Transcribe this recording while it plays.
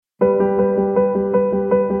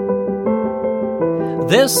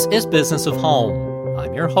This is Business of Home.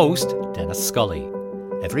 I'm your host, Dennis Scully.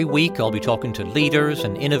 Every week I'll be talking to leaders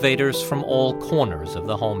and innovators from all corners of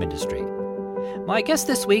the home industry. My guests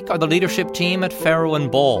this week are the leadership team at Farrow &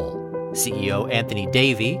 Ball, CEO Anthony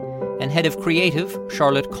Davey, and Head of Creative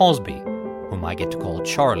Charlotte Cosby, whom I get to call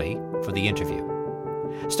Charlie for the interview.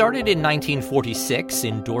 Started in 1946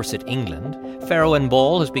 in Dorset, England, Farrow &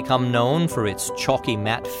 Ball has become known for its chalky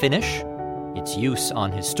matte finish, its use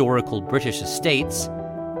on historical British estates,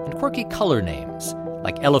 and quirky color names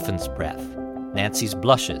like Elephant's Breath, Nancy's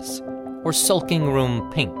Blushes, or Sulking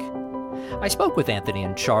Room Pink. I spoke with Anthony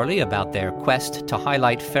and Charlie about their quest to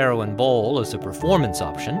highlight Farrow & Ball as a performance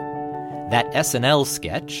option, that SNL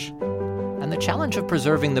sketch, and the challenge of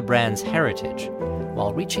preserving the brand's heritage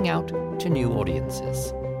while reaching out to new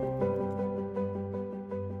audiences.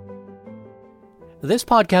 This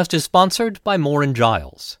podcast is sponsored by Moore &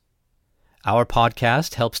 Giles. Our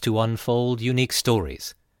podcast helps to unfold unique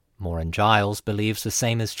stories. Moore & Giles believes the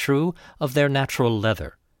same is true of their natural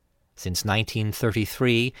leather. Since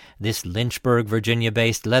 1933, this Lynchburg,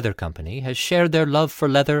 Virginia-based leather company has shared their love for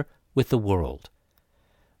leather with the world.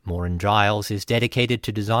 Moore & Giles is dedicated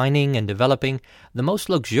to designing and developing the most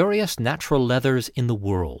luxurious natural leathers in the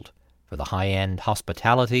world for the high-end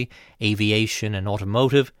hospitality, aviation and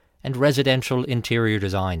automotive, and residential interior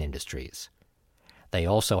design industries. They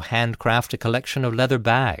also handcraft a collection of leather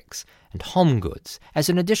bags and home goods as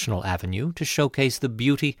an additional avenue to showcase the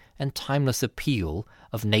beauty and timeless appeal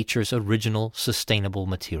of nature's original sustainable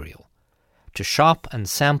material. To shop and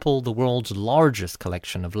sample the world's largest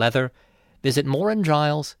collection of leather, visit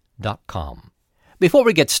mooreandgiles.com. Before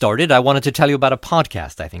we get started, I wanted to tell you about a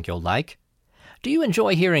podcast I think you'll like. Do you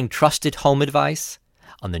enjoy hearing trusted home advice?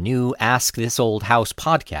 On the new Ask This Old House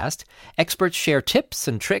podcast, experts share tips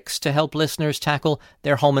and tricks to help listeners tackle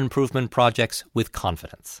their home improvement projects with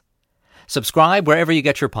confidence. Subscribe wherever you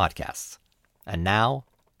get your podcasts. And now,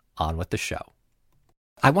 on with the show.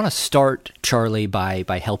 I want to start, Charlie, by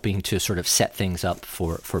helping to sort of set things up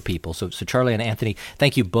for people. So Charlie and Anthony,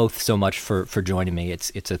 thank you both so much for joining me.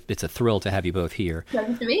 It's a thrill to have you both here.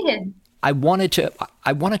 Pleasure to be here. I wanted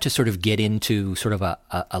to sort of get into sort of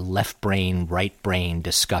a left brain, right brain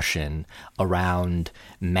discussion around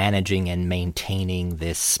managing and maintaining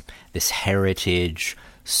this heritage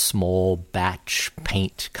small batch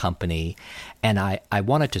paint company. And I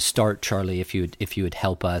wanted to start, Charlie, if you would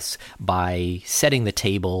help us by setting the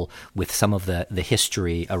table with some of the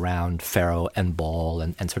history around Farrow & Ball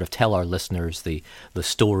and sort of tell our listeners the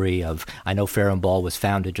story of, I know Farrow & Ball was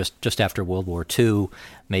founded just after World War II.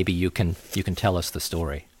 Maybe you can tell us the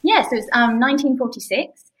story. Yes, it was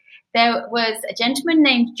 1946. There was a gentleman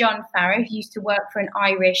named John Farrow who used to work for an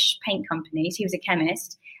Irish paint company. So he was a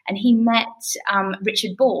chemist. And he met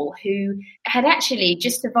Richard Ball, who had actually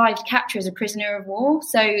just survived capture as a prisoner of war.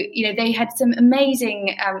 So, they had some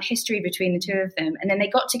amazing history between the two of them. And then they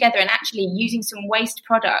got together and actually, using some waste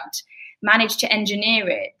product, managed to engineer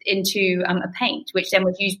it into a paint, which then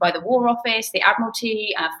was used by the War Office, the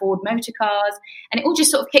Admiralty, Ford Motor Cars. And it all just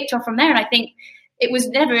sort of kicked off from there. And I think it was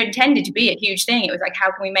never intended to be a huge thing. It was like,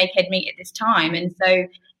 how can we make head meet at this time? And so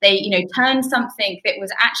they, turned something that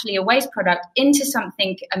was actually a waste product into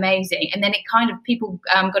something amazing. And then it kind of, people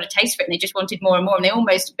got a taste for it and they just wanted more and more. And they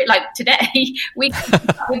almost, a bit like today, we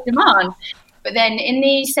with demand. But then in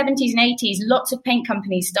the 70s and 80s, lots of paint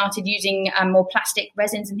companies started using more plastic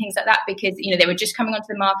resins and things like that because, they were just coming onto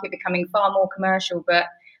the market, becoming far more commercial. But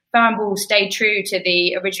Farrow & Ball stayed true to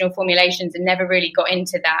the original formulations and never really got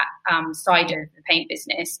into that side of the paint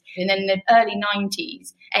business. And then in the early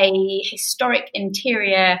 90s, a historic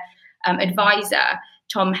interior advisor,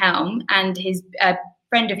 Tom Helm, and his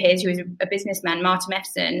friend of his, who was a businessman, Martin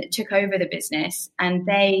Efson, took over the business and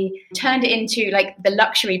they turned it into like the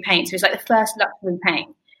luxury paints. It was like the first luxury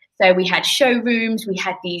paint. So we had showrooms, we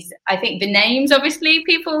had these, I think the names, obviously,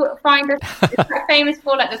 people find us quite famous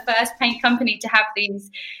for, like the first paint company to have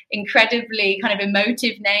these incredibly kind of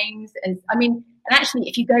emotive names. And actually,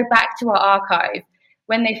 if you go back to our archive,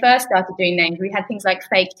 when they first started doing names, we had things like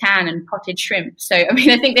fake tan and potted shrimp. So,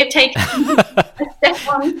 I think they've taken a step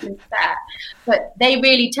on since that. But they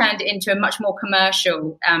really turned it into a much more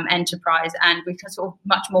commercial enterprise and because sort of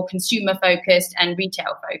much more consumer focused and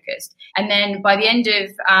retail focused. And then by the end of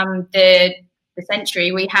the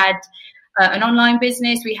century, we had an online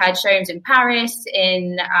business. We had showrooms in Paris,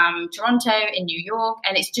 in Toronto, in New York,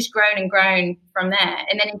 and it's just grown and grown from there.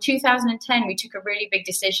 And then in 2010, we took a really big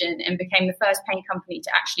decision and became the first paint company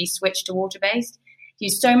to actually switch to water-based.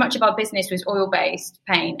 So much of our business was oil-based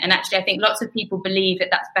paint. And actually, I think lots of people believe that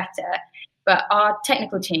that's better. But our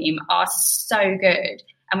technical team are so good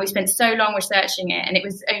And we spent so long researching it, and it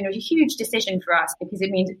was a huge decision for us because it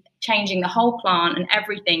means changing the whole plant and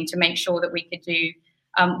everything to make sure that we could do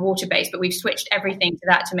water-based. But we've switched everything to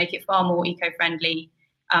that to make it far more eco-friendly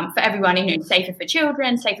for everyone, safer for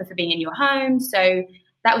children, safer for being in your home. So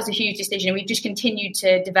that was a huge decision. We've just continued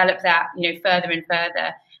to develop that, further and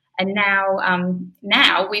further. And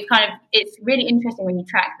now we've it's really interesting when you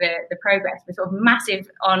track the progress. We're sort of massive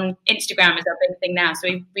on Instagram as our big thing now. So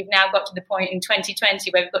we've now got to the point in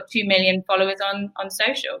 2020 where we've got 2 million followers on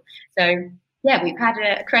social. So yeah, we've had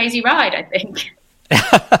a crazy ride, I think.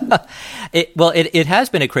 It has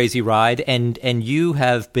been a crazy ride, and you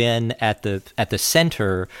have been at the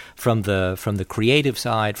center from the creative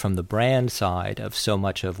side, from the brand side of so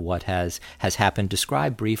much of what has happened.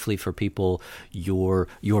 Describe briefly for people your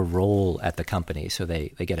role at the company, so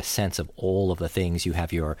they get a sense of all of the things you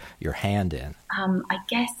have your hand in. I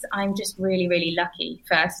guess I'm just really, really lucky.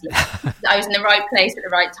 Firstly, I was in the right place at the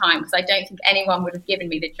right time, because I don't think anyone would have given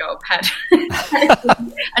me the job had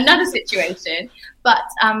another situation. But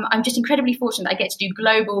I'm just incredibly fortunate that I get to do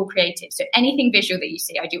global creative. So anything visual that you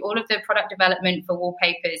see, I do all of the product development for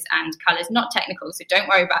wallpapers and colours, not technical. So don't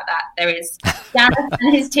worry about that. There is Gareth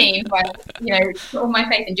and his team, who I put all my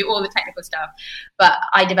faith and do all the technical stuff. But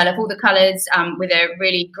I develop all the colours with a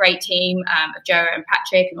really great team of Joe and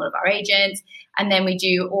Patrick and all of our agents. And then we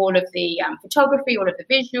do all of the photography, all of the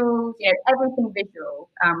visuals, everything visual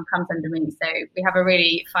comes under me. So we have a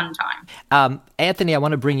really fun time. Anthony, I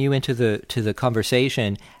want to bring you into the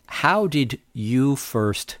conversation. How did you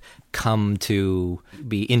first come to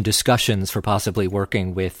be in discussions for possibly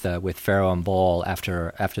working with Farrow & Ball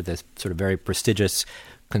after this sort of very prestigious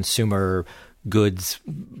consumer goods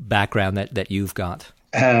background that you've got?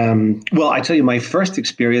 Well, I tell you, my first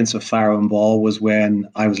experience of Farrow & Ball was when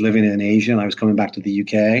I was living in Asia and I was coming back to the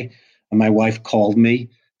UK, and my wife called me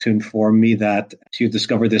to inform me that she had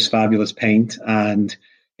discovered this fabulous paint, and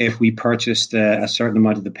if we purchased a certain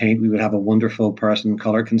amount of the paint, we would have a wonderful person,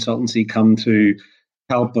 color consultancy, come to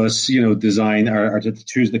help us, design or to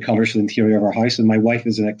choose the colors for the interior of our house. And my wife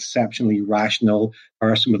is an exceptionally rational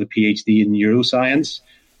person with a PhD in neuroscience.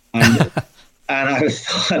 And I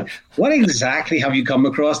thought, what exactly have you come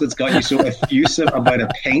across that's got you so effusive about a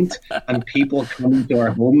paint and people coming to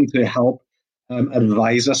our home to help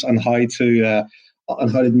advise us on how to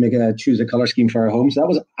choose a color scheme for our home? So that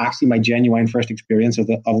was actually my genuine first experience of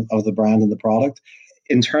the brand and the product.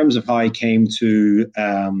 In terms of how I came to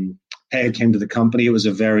the company, it was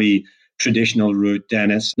a very traditional route,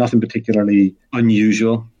 Dennis. Nothing particularly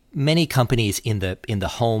unusual. Many companies in the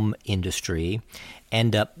home industry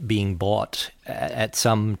end up being bought at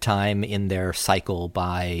some time in their cycle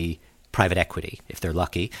by private equity, if they're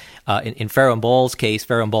lucky. In Farrow & Ball's case,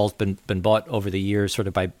 Farrow & Ball's been bought over the years sort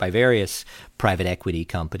of by various private equity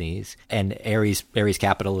companies, and Ares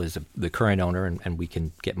Capital is the current owner, and we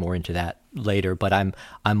can get more into that later. But I'm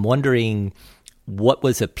wondering what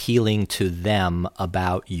was appealing to them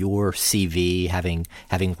about your CV,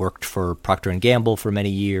 having worked for Procter & Gamble for many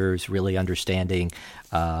years, really understanding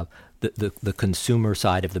the consumer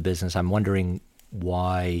side of the business. I'm wondering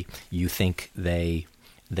why you think they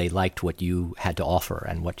liked what you had to offer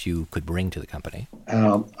and what you could bring to the company.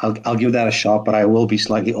 I'll give that a shot, but I will be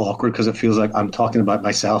slightly awkward because it feels like I'm talking about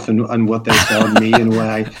myself and what they saw in me and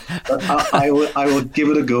why. But I will give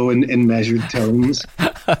it a go in measured tones.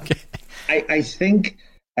 Okay. I think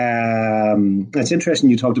it's interesting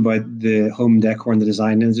you talked about the home decor and the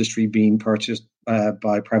design industry being purchased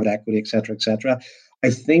by private equity, et cetera, et cetera. I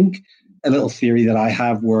think a little theory that I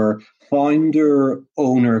have where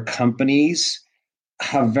founder-owner companies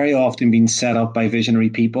have very often been set up by visionary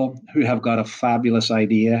people who have got a fabulous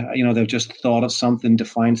idea. They've just thought of something,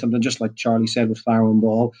 defined something, just like Charlie said with Farrow &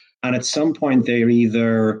 Ball. And at some point, they're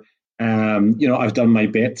either, I've done my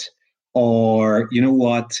bit, or,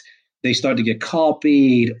 they start to get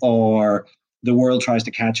copied, or the world tries to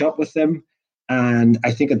catch up with them. And I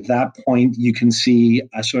think at that point, you can see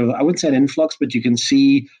a sort of, I wouldn't say an influx, but you can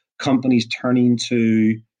see companies turning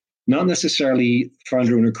to not necessarily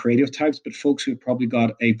founder-owner creative types, but folks who've probably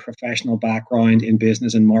got a professional background in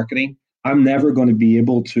business and marketing. I'm never going to be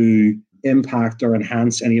able to impact or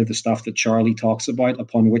enhance any of the stuff that Charlie talks about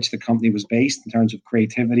upon which the company was based in terms of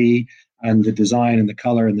creativity and the design and the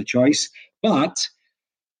color and the choice. But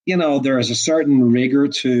there is a certain rigor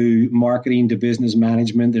to marketing, to business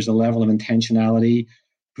management. There's a level of intentionality,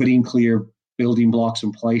 putting clear building blocks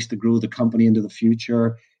in place to grow the company into the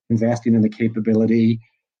future, investing in the capability.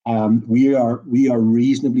 We are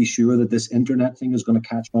reasonably sure that this internet thing is going to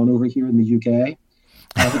catch on over here in the UK.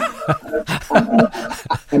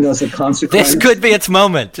 And as a consequence, this could be its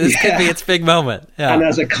moment. This could be its big moment. Yeah. And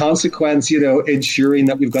as a consequence, ensuring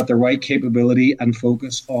that we've got the right capability and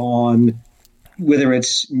focus on whether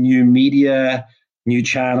it's new media, new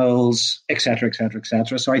channels, et cetera, et cetera, et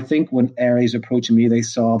cetera. So I think when Aries approached me, they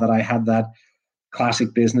saw that I had that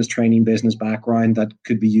classic business training, business background that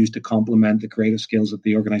could be used to complement the creative skills that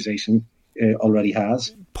the organization already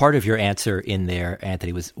has. Part of your answer in there,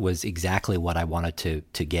 Anthony, was exactly what I wanted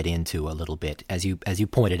to get into a little bit. As you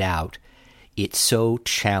pointed out, it's so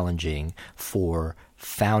challenging for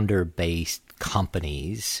founder-based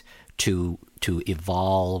companies to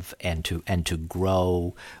evolve and to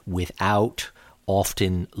grow without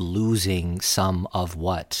often losing some of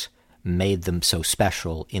what made them so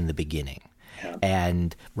special in the beginning.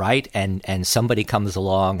 And somebody comes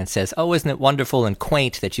along and says, "Oh, isn't it wonderful and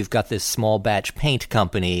quaint that you've got this small batch paint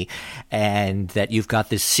company and that you've got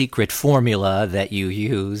this secret formula that you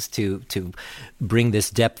use to bring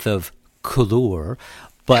this depth of couleur."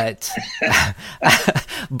 But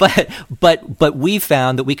we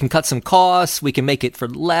found that we can cut some costs, we can make it for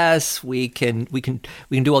less, we can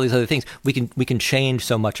do all these other things. We can change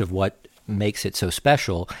so much of what makes it so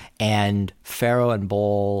special, and Farrow and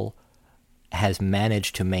Ball has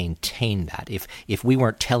managed to maintain that. If we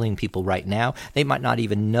weren't telling people right now, they might not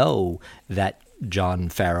even know that John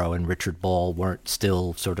Farrow and Richard Ball weren't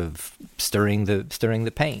still sort of stirring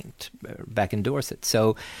the paint back in Dorset.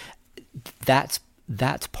 So that's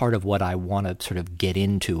part of what I want to sort of get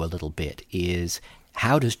into a little bit is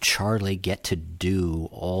how does Charlie get to do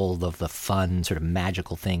all of the fun sort of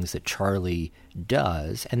magical things that Charlie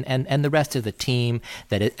does, and the rest of the team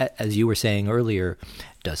that, as you were saying earlier,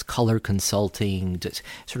 does color consulting,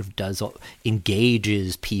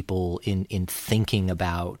 engages people in thinking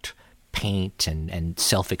about paint and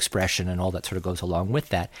self-expression and all that sort of goes along with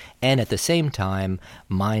that, and at the same time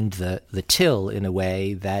mind the till in a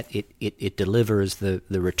way that it delivers the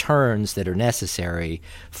returns that are necessary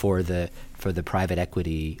for the private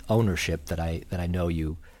equity ownership that I know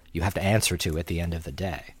you have to answer to at the end of the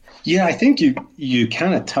day. Yeah, I think you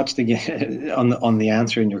kind of touched again on the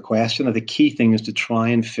answer in your question. The key thing is to try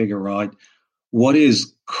and figure out what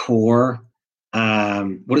is core.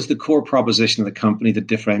 What is the core proposition of the company that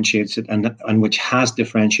differentiates it and which has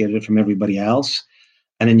differentiated it from everybody else?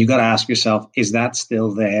 And then you got to ask yourself, is that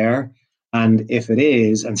still there? And if it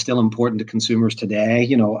is, and still important to consumers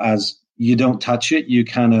today, as you don't touch it, you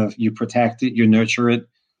protect it, you nurture it,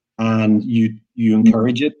 and you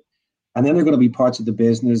encourage it. And then there are going to be parts of the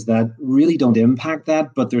business that really don't impact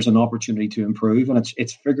that, but there's an opportunity to improve, and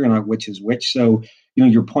it's figuring out which is which. So,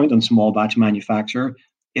 your point on small batch manufacture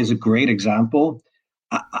is a great example.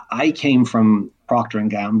 I came from Procter &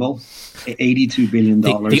 Gamble, $82 billion.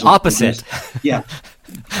 The opposite. Yeah.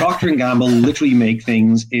 Procter & Gamble literally make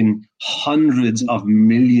things in hundreds of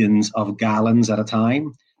millions of gallons at a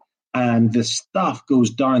time. And the stuff goes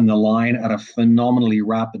down the line at a phenomenally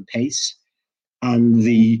rapid pace. And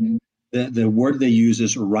the word they use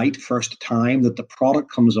is right first time, that the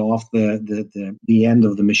product comes off the end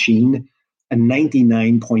of the machine, and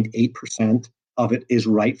 99.8% of it is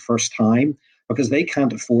right first time, because they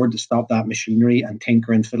can't afford to stop that machinery and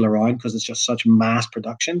tinker and fiddle around because it's just such mass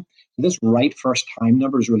production. So this right first time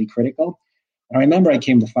number is really critical. And I remember I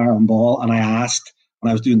came to Farrow & Ball and I asked, when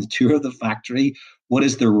I was doing the tour of the factory, what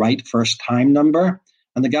is the right first time number?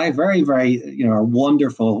 And the guy, very, very, a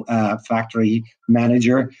wonderful factory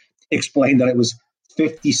manager, explained that it was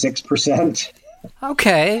 56%.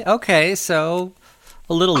 Okay, so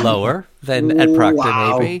a little lower than at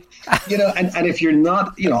Procter, maybe. And if you're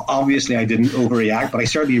not, obviously I didn't overreact, but I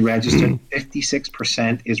certainly registered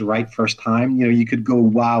 56% is right first time. You could go,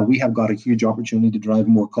 wow, we have got a huge opportunity to drive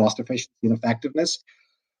more cost efficiency and effectiveness.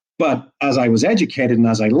 But as I was educated and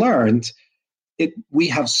as I learned, we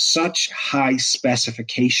have such high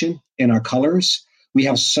specification in our colors. We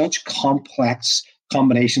have such complex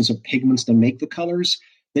combinations of pigments to make the colors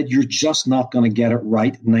that you're just not going to get it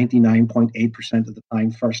right 99.8% of the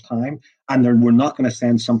time, first time. And then we're not going to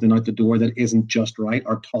send something out the door that isn't just right.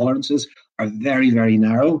 Our tolerances are very, very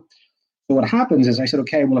narrow. So what happens is I said,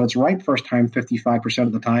 okay, well, if it's right first time 55%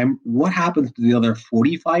 of the time, what happens to the other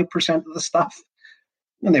 45% of the stuff?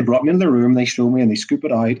 And they brought me into the room, they show me, and they scoop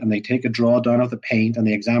it out, and they take a drawdown of the paint, and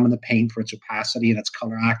they examine the paint for its opacity and its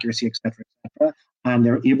color accuracy, et cetera, et cetera. And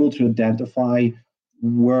they're able to identify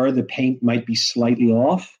where the paint might be slightly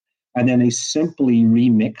off, and then they simply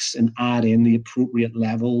remix and add in the appropriate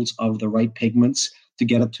levels of the right pigments to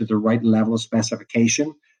get it to the right level of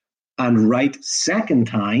specification. And right second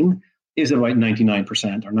time is the right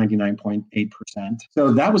 99% or 99.8%.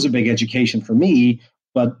 So that was a big education for me.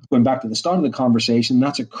 But going back to the start of the conversation,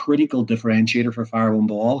 that's a critical differentiator for Farrow &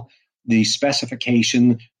 Ball. The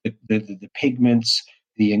specification, the pigments,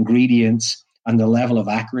 the ingredients, and the level of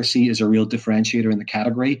accuracy is a real differentiator in the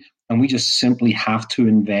category. And we just simply have to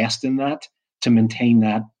invest in that to maintain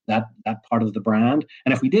that part of the brand.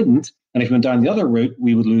 And if we didn't, and if we went down the other route,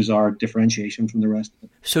 we would lose our differentiation from the rest of it.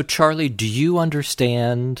 So, Charlie, do you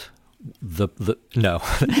understand the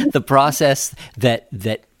process that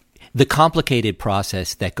the complicated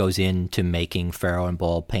process that goes into making Farrow &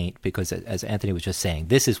 Ball paint? Because as Anthony was just saying,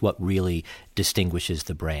 this is what really distinguishes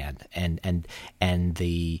the brand, and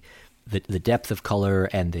the depth of color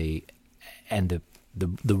and the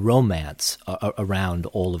romance around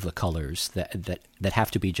all of the colors that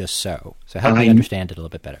have to be just so. So help me understand it a little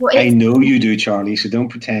bit better. Well, I know you do, Charlie, so don't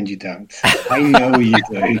pretend you don't. I know you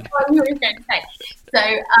do. So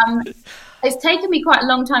it's taken me quite a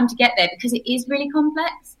long time to get there because it is really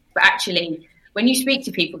complex. But actually, when you speak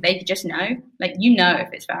to people, they just know, like, you know,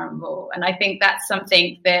 if it's Farrow & Ball. And I think that's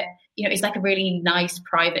something that, you know, is like a really nice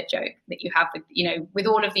private joke that you have with, you know, with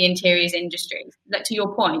all of the interiors industry. Like, to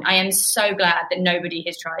your point, I am so glad that nobody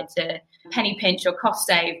has tried to penny pinch or cost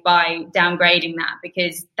save by downgrading that,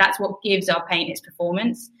 because that's what gives our paint its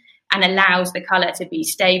performance and allows the colour to be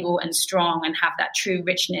stable and strong and have that true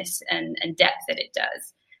richness and depth that it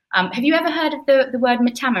does. Have you ever heard of the word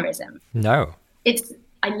metamerism? No.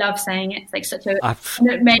 I love saying it. It's like such a... I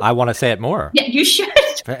want to say it more. Yeah, you should.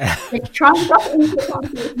 Try and drop it into the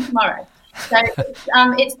conversation tomorrow. So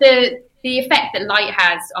it's the effect that light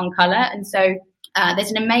has on colour. And so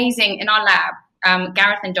there's an amazing... In our lab,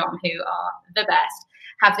 Gareth and Dom, who are the best,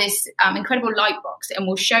 have this incredible light box, and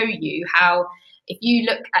will show you how if you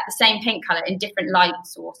look at the same paint colour in different light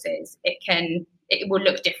sources, it will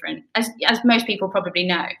look different, as most people probably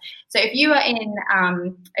know. So if you are in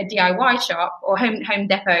a DIY shop or Home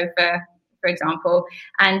Depot, for example,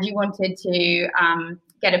 and you wanted to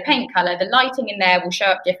get a paint colour, the lighting in there will show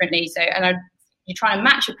up differently. So, you're trying to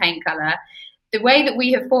match a paint colour. The way that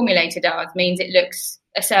we have formulated ours means it looks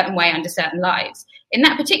a certain way under certain lights. In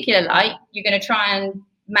that particular light, you're going to try and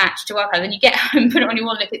match to our colour. Then you get home, put it on your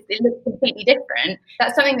wall, it looks completely different.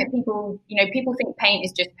 That's something that people think paint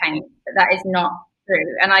is just paint, but that is not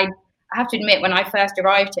true. And I have to admit, when I first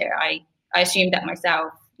arrived here, I assumed that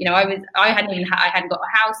myself. You know, I hadn't got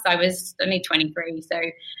a house. I was only 23, so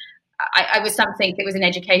I was something that was an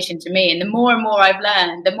education to me. And the more and more I've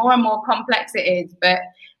learned, the more and more complex it is. But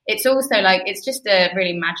it's also like, it's just a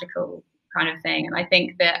really magical kind of thing. And I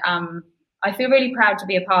think that I feel really proud to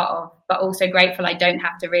be a part of, but also grateful I don't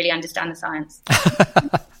have to really understand the science.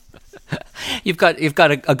 You've got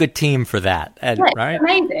a good team for that, right? It's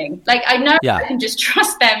amazing. Like, I know I can just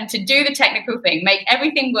trust them to do the technical thing, make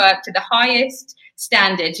everything work to the highest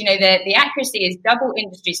standards. You know, the accuracy is double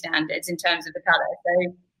industry standards in terms of the color. So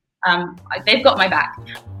they've got my back.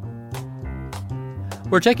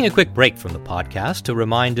 We're taking a quick break from the podcast to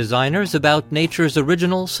remind designers about nature's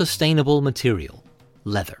original sustainable material,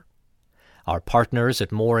 leather. Our partners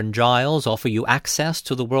at Moore & Giles offer you access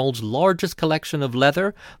to the world's largest collection of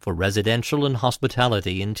leather for residential and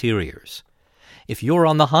hospitality interiors. If you're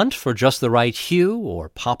on the hunt for just the right hue or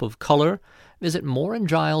pop of color, visit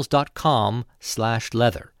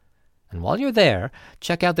mooreandgiles.com/leather. And while you're there,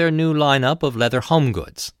 check out their new lineup of leather home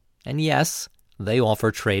goods. And yes, they offer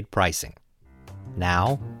trade pricing.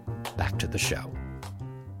 Now, back to the show.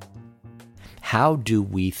 How do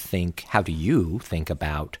you think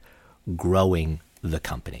about growing the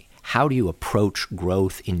company? How do you approach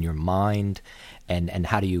growth in your mind, and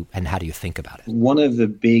how do you think about it? One of the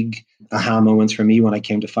big aha moments for me when I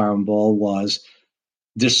came to Farrow & Ball was,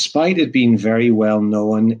 despite it being very well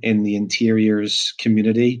known in the interiors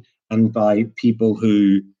community and by people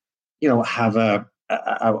who, you know, have a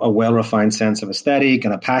well-refined sense of aesthetic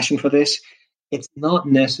and a passion for this, it's not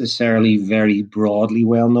necessarily very broadly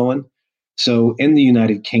well known. So in the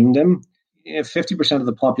United Kingdom, 50% of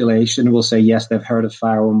the population will say, yes, they've heard of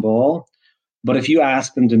Farrow & Ball. But if you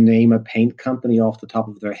ask them to name a paint company off the top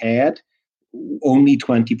of their head, only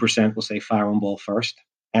 20% will say Farrow & Ball first.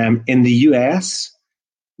 In the US,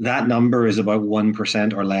 that number is about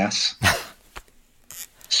 1% or less.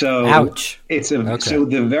 So ouch. So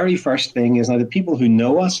the very first thing is, now the people who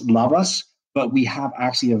know us love us, but we have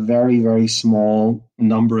actually a very, very small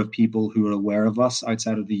number of people who are aware of us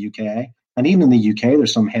outside of the UK. And even in the UK,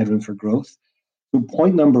 there's some headroom for growth. So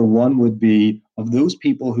point number one would be, of those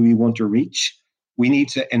people who we want to reach, we need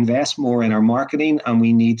to invest more in our marketing, and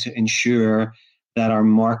we need to ensure that our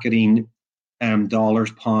marketing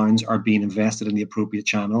dollars, pounds are being invested in the appropriate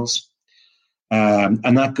channels.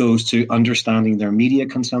 And that goes to understanding their media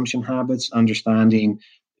consumption habits, understanding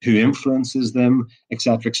who influences them, et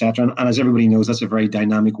cetera, et cetera. And as everybody knows, that's a very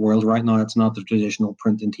dynamic world right now. It's not the traditional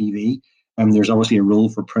print and TV. There's obviously a role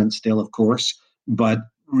for print still, of course, but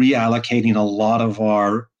reallocating a lot of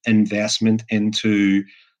our investment into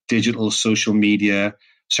digital, social media,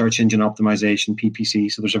 search engine optimization,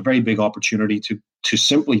 PPC. So there's a very big opportunity to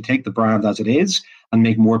simply take the brand as it is and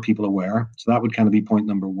make more people aware. So that would kind of be point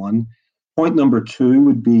number one. Point number two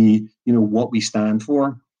would be, what we stand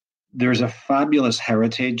for. There's a fabulous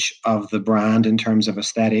heritage of the brand in terms of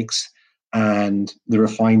aesthetics and the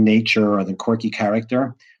refined nature or the quirky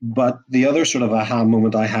character. But the other sort of aha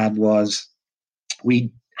moment I had was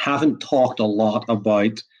we haven't talked a lot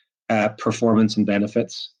about performance and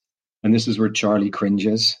benefits. And this is where Charlie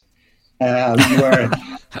cringes, where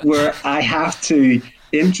I have to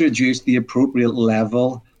introduce the appropriate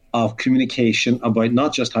level of communication about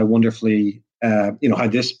not just how wonderfully, how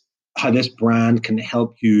this brand can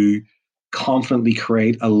help you confidently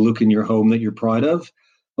create a look in your home that you're proud of,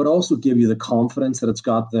 but also give you the confidence that it's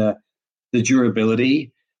got the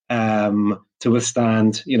durability to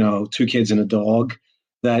withstand, 2 kids and a dog,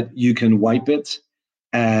 that you can wipe it.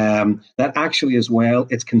 That actually as well,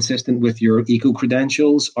 it's consistent with your eco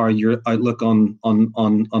credentials or your outlook on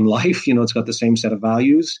life. It's got the same set of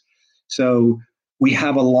values. So we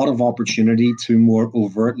have a lot of opportunity to more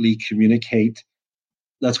overtly communicate,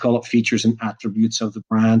 let's call it features and attributes of the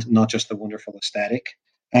brand, not just the wonderful aesthetic.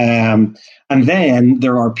 And then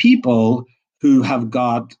there are people who have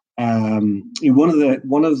got one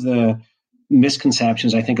of the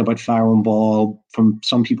misconceptions I think about Farrow & Ball from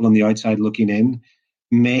some people on the outside looking in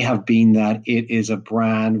may have been that it is a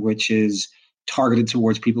brand which is targeted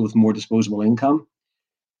towards people with more disposable income.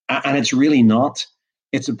 And it's really not.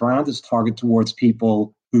 It's a brand that's targeted towards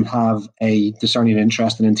people who have a discerning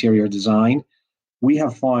interest in interior design. We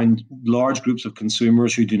have found large groups of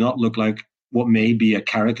consumers who do not look like what may be a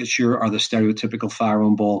caricature or the stereotypical Farrow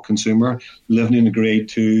 & Ball consumer living in a grade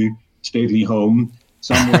 2 stately home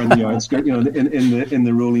somewhere in the outskirts, in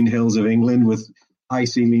the rolling hills of England with high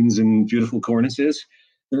ceilings and beautiful cornices.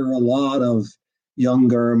 There are a lot of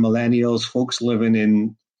younger millennials, folks living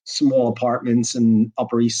in small apartments in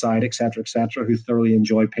Upper East Side, et cetera, who thoroughly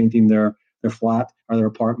enjoy painting their flat or their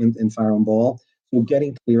apartment in Farrow & Ball. So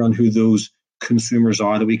getting clear on who those consumers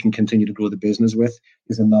are that we can continue to grow the business with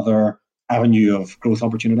is another avenue of growth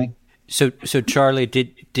opportunity. So Charlie,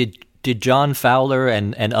 did John Fowler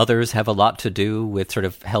and others have a lot to do with sort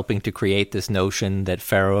of helping to create this notion that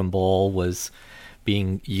Farrow & Ball was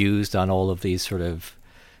being used on all of these sort of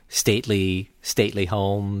stately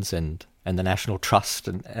homes and the National Trust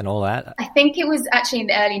and all that? I think it was actually in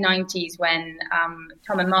the early 90s when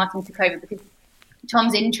Tom and Martin took over, because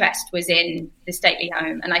Tom's interest was in the stately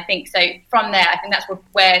home. And I think so from there, I think that's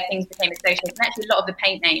where things became associated. And actually a lot of the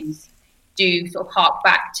paint names do sort of hark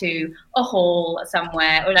back to a hall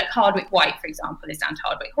somewhere, or like Hardwick White, for example, is down to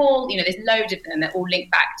Hardwick Hall. There's loads of them that all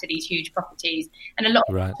link back to these huge properties. And a lot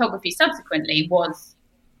of photography subsequently was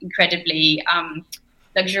incredibly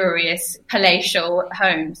luxurious palatial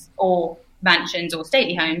homes or mansions or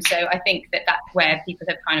stately homes. So I think that's where people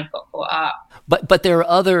have kind of got caught up. But there are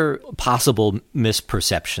other possible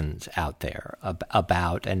misperceptions out there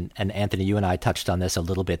about, and Anthony, you and I touched on this a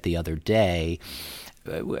little bit the other day,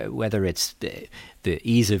 whether it's the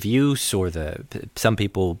ease of use or some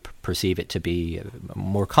people perceive it to be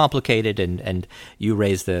more complicated, and you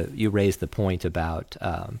raised the point about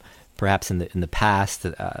perhaps in the past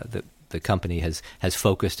the company has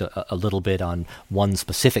focused a little bit on one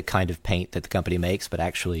specific kind of paint that the company makes, but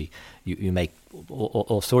actually you make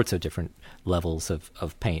all sorts of different levels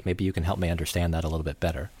of paint. Maybe you can help me understand that a little bit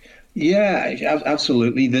better. Yeah,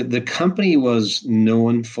 absolutely. The company was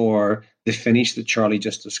known for the finish that Charlie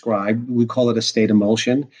just described. We call it a state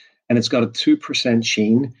emulsion, and it's got a 2%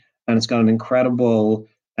 sheen, and it's got an incredible,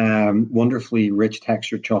 wonderfully rich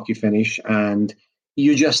textured chalky finish, and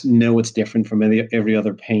you just know it's different from every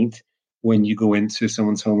other paint when you go into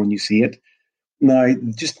someone's home and you see it. Now,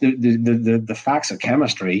 just the facts of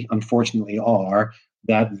chemistry, unfortunately, are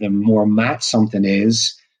that the more matte something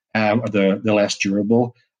is, or the less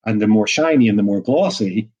durable, and the more shiny and the more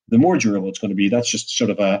glossy, the more durable it's going to be. That's just sort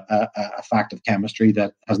of a fact of chemistry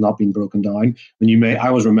that has not been broken down. I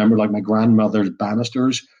always remember, like, my grandmother's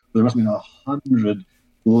banisters, there must have been 100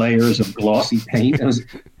 layers of glossy paint. It was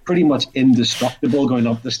pretty much indestructible going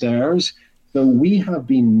up the stairs. So we have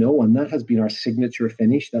been known, that has been our signature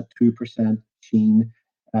finish, that 2% sheen,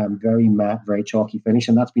 very matte, very chalky finish,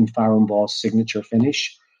 and that's been Farrow & Ball's signature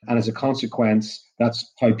finish. And as a consequence,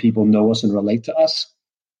 that's how people know us and relate to us.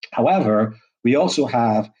 However, we also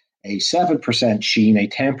have a 7% sheen, a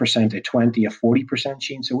 10%, a 20, a 40%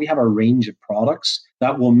 sheen. So we have a range of products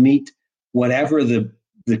that will meet whatever the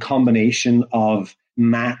combination of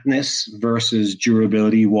matteness versus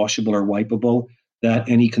durability, washable or wipeable that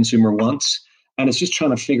any consumer wants. And it's just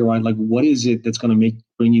trying to figure out, like, what is it that's going to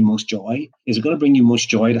bring you most joy? Is it going to bring you most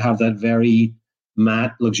joy to have that very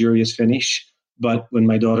matte, luxurious finish? But when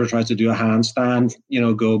my daughter tries to do a handstand,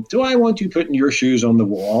 go, do I want you putting your shoes on the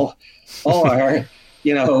wall? Or,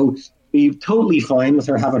 be totally fine with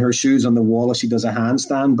her having her shoes on the wall as she does a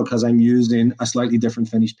handstand because I'm using a slightly different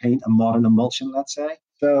finish paint, a modern emulsion, let's say.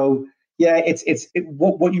 So, yeah,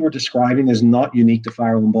 what you were describing is not unique to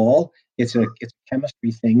Fire and Ball. It's a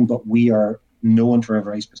chemistry thing, but we are known for a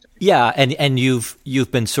very specific. Yeah, and you've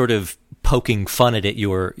been sort of poking fun at it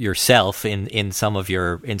yourself in some of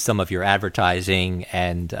your advertising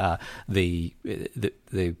and the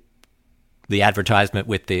advertisement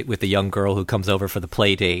with the young girl who comes over for the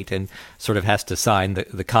play date and sort of has to sign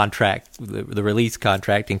the contract, the release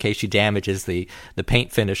contract, in case she damages the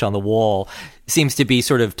paint finish on the wall. Seems to be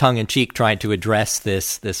sort of tongue in cheek trying to address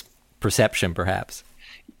this perception, perhaps.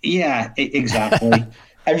 Yeah, exactly.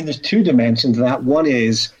 I mean, there's two dimensions to that. One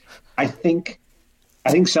is, I think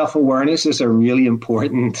self-awareness is a really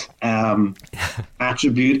important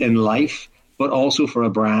attribute in life, but also for a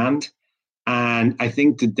brand. And I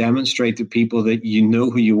think to demonstrate to people that you know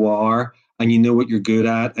who you are and you know what you're good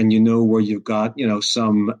at and you know where you've got,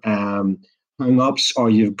 some hang-ups or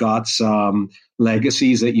you've got some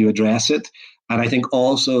legacies that you address it. And I think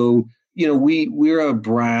also, we're a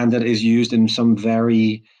brand that is used in some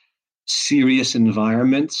very serious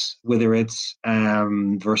environments, whether it's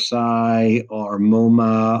Versailles or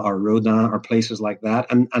MoMA or Rodin or places like that.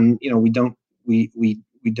 And we don't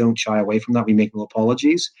shy away from that. We make no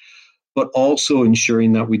apologies. But also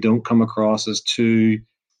ensuring that we don't come across as too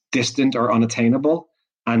distant or unattainable,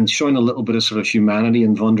 and showing a little bit of sort of humanity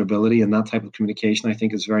and vulnerability and that type of communication, I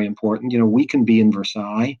think, is very important. We can be in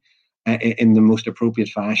Versailles in the most appropriate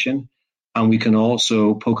fashion, and we can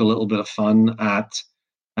also poke a little bit of fun at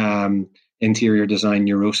interior design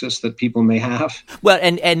neurosis that people may have. Well,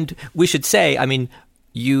 and we should say, I mean,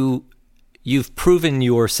 You've proven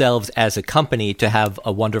yourselves as a company to have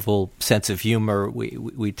a wonderful sense of humor.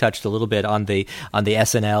 We touched a little bit on the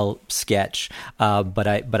SNL sketch, but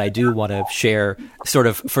I do want to share, sort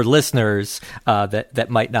of for listeners that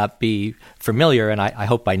might not be familiar, and I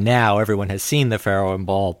hope by now everyone has seen the Farrow and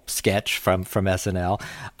Ball sketch from SNL.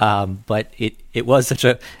 But it was such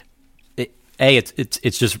a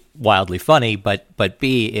it's just wildly funny, but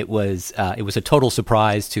B, it was a total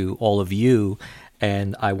surprise to all of you.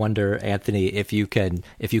 And I wonder, Anthony, if you can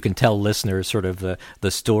tell listeners sort of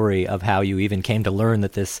the story of how you even came to learn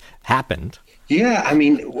that this happened. Yeah, I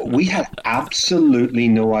mean, we had absolutely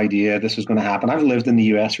no idea this was going to happen. I've lived in the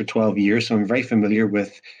US for 12 years, so I'm very familiar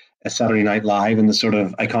with Saturday Night Live and the sort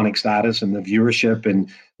of iconic status and the viewership and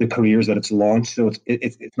the careers that it's launched. So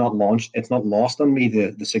it's not launched. It's not lost on me,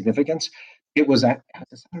 the significance. It was a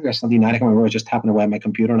Saturday or Sunday night. I can't remember. I was just tapping away at my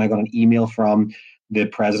computer and I got an email from the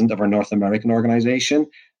president of our North American organization,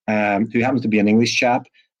 who happens to be an English chap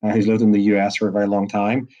who's lived in the US for a very long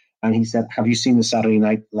time. And he said, have you seen the Saturday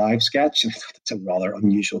Night Live sketch? And I thought, that's a rather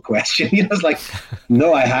unusual question. I was like,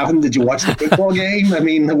 no, I haven't. Did you watch the football game? I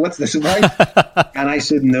mean, what's this about? And I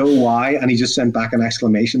said, no, why? And he just sent back an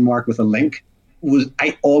exclamation mark with a link.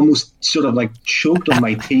 I almost sort of like choked on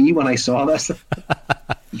my tea when I saw this.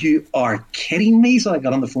 You are kidding me? So I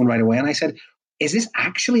got on the phone right away and I said, is this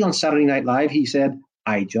actually on Saturday Night Live? He said,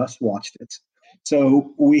 I just watched it.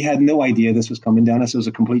 So we had no idea this was coming down us. It was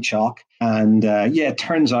a complete shock. And it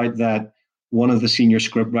turns out that one of the senior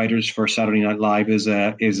script writers for Saturday Night Live is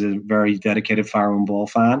a very dedicated Farrow and Ball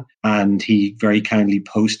fan. And he very kindly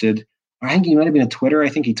posted, or I think he might have been on Twitter, I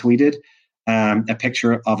think he tweeted a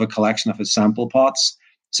picture of a collection of his sample pots,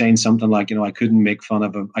 saying something like, I could only make fun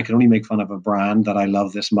of a brand that I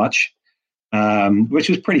love this much, which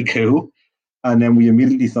was pretty cool. And then we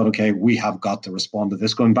immediately thought, okay, we have got to respond to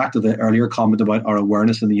this. Going back to the earlier comment about our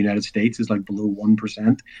awareness in the United States is like below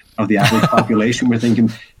 1% of the average population. We're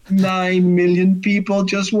thinking 9 million people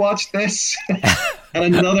just watched this.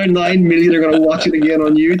 And another 9 million are going to watch it again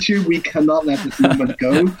on YouTube. We cannot let this movement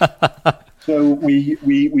go. So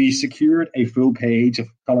we secured a full page, a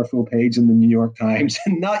colorful page in the New York Times,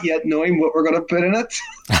 and not yet knowing what we're going to put in it.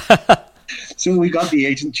 So we got the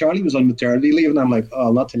agent. Charlie was on maternity leave, and I'm like,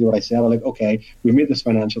 I'll not tell you what I said. I'm like, okay, we've made this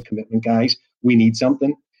financial commitment, guys. We need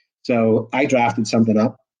something. So I drafted something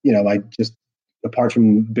up. I just apart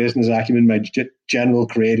from business acumen, my general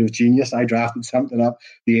creative genius, I drafted something up.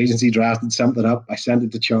 The agency drafted something up. I sent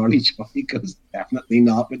it to Charlie. Charlie goes, definitely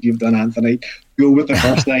not what you've done, Anthony. Go with the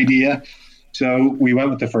first idea. So we went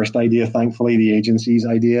with the first idea, thankfully, the agency's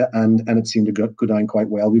idea, and it seemed to go down quite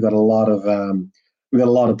well. We got a lot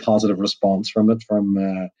of positive response from it from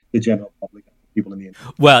the general public. People in the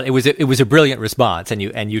industry. Well, it was a brilliant response, and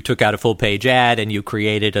you took out a full page ad, and you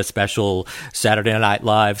created a special Saturday Night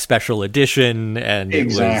Live special edition, and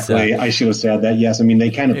exactly. I should have said that. Yes, I mean they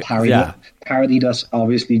kind of parodied us,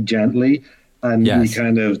 obviously gently, and we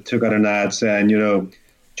kind of took out an ad saying,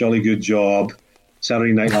 jolly good job,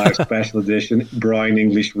 Saturday Night Live special edition, brown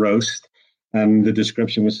English roast, and the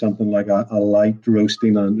description was something like a light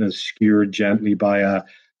roasting and skewered gently by a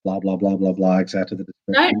blah, blah, blah, blah, blah, etc.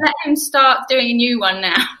 Don't let him start doing a new one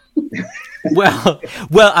now.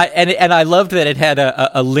 I loved that it had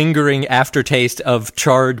a lingering aftertaste of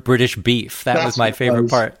charred British beef. That was my favorite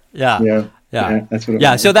part. Yeah, that's what it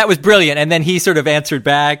was. So that was brilliant. And then he sort of answered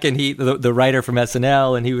back, and the writer from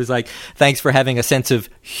SNL, and he was like, "Thanks for having a sense of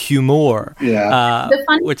humor." Yeah. The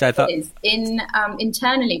funny which I thought is,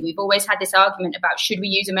 internally, we've always had this argument about should we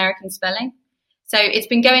use American spelling. So it's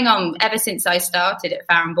been going on ever since I started at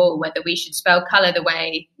Farrow & Ball, whether we should spell colour the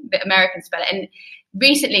way the Americans spell it. And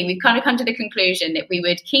recently we've kind of come to the conclusion that we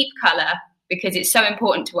would keep colour because it's so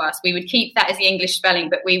important to us. We would keep that as the English spelling,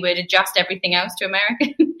 but we would adjust everything else to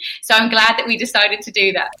American. So I'm glad that we decided to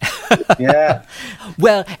do that. Yeah.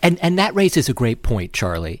 Well, and that raises a great point,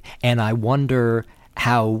 Charlie. And I wonder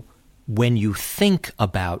how, when you think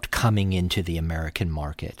about coming into the American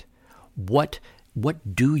market, what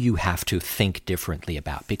do you have to think differently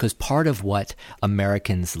about? Because part of what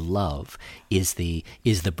Americans love is the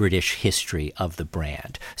British history of the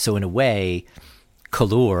brand. So in a way,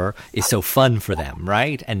 Colour is so fun for them,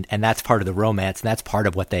 right? And that's part of the romance, and that's part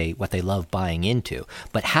of what they love buying into.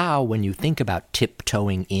 But how, when you think about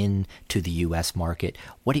tiptoeing into the U.S. market,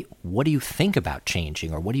 what do you think about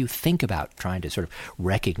changing, or what do you think about trying to sort of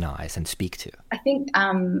recognize and speak to? I think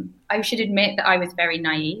I should admit that I was very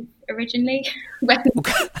naive originally.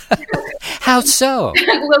 How so?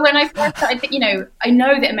 Well, when I first started, I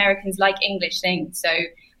know that Americans like English things, so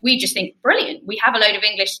we just think, brilliant, we have a load of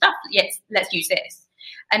English stuff, yes, let's use this.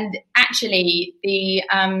 And actually, the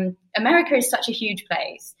America is such a huge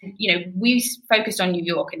place. We focused on New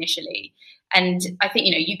York initially. And I think,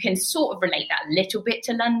 you can sort of relate that a little bit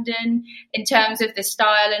to London in terms of the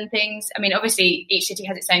style and things. I mean, obviously, each city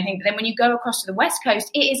has its own thing. But then when you go across to the West Coast,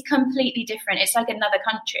 it is completely different. It's like another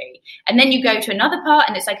country. And then you go to another part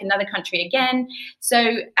and it's like another country again.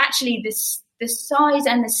 So actually, the size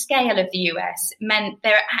and the scale of the US meant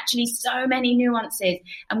there are actually so many nuances.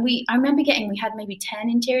 And I remember we had maybe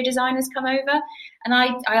 10 interior designers come over, and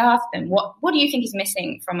I asked them, what do you think is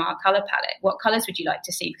missing from our color palette? What colors would you like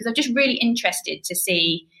to see? Because I'm just really interested to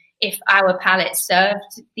see if our palette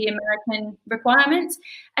served the American requirements.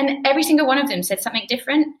 And every single one of them said something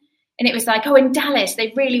different. And it was like, in Dallas,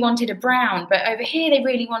 they really wanted a brown, but over here, they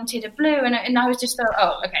really wanted a blue. And I was just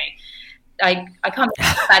thought, okay. I can't make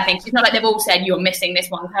bad things. It's not like they've all said you're missing this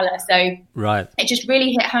one color. So right. It just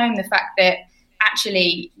really hit home the fact that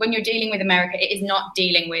actually when you're dealing with America, it is not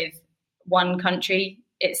dealing with one country.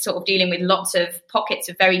 It's sort of dealing with lots of pockets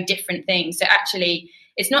of very different things. So actually,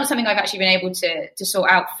 it's not something I've actually been able to sort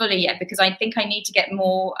out fully yet, because I think I need to get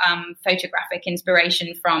more photographic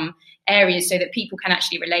inspiration from areas so that people can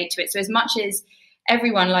actually relate to it. So as much as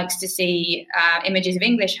everyone likes to see images of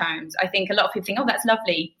English homes, I think a lot of people think, that's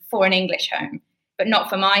lovely for an English home, but not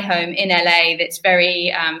for my home in LA that's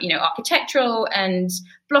very, architectural and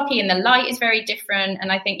blocky, and the light is very different.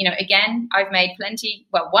 And I think, again, I've made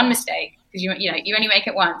one mistake, because you only make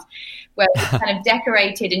it once, where we kind of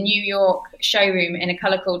decorated a New York showroom in a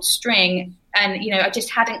color called String. And, I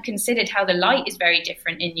just hadn't considered how the light is very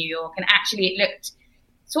different in New York. And actually it looked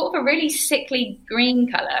sort of a really sickly green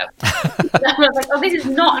color. I was like, this is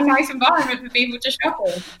not a nice environment for people to shop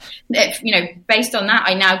in. Based on that,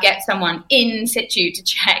 I now get someone in situ to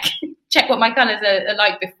check what my colors are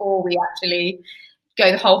like before we actually go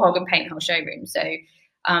the whole hog and paint the whole showroom. So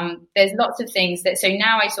there's lots of things so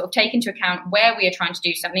now I sort of take into account where we are trying to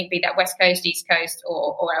do something, be that West Coast, East Coast,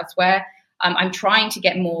 or elsewhere. I'm trying to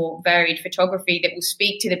get more varied photography that will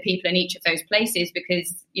speak to the people in each of those places,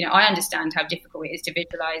 because, I understand how difficult it is to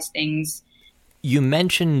visualize things. You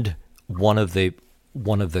mentioned one of the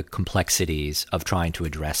complexities of trying to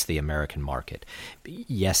address the American market.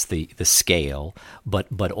 Yes, the scale,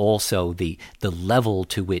 but also the level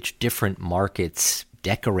to which different markets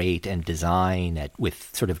decorate and design with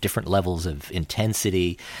sort of different levels of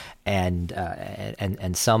intensity, and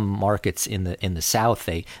some markets in the South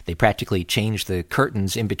they practically change the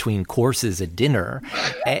curtains in between courses at dinner,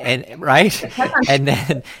 and right, and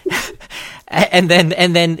then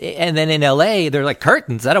in LA they're like,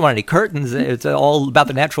 curtains, I don't want any curtains. It's all about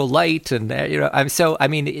the natural light, and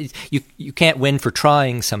you can't win for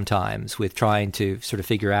trying sometimes with trying to sort of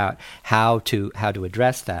figure out how to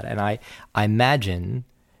address that. And I imagine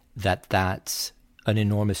that that's an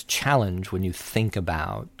enormous challenge when you think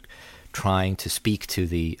about trying to speak to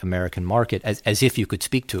the American market as if you could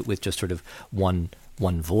speak to it with just sort of one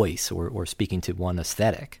voice or speaking to one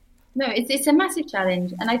aesthetic. No, it's a massive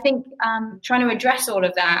challenge. And I think trying to address all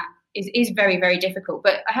of that is very, very difficult.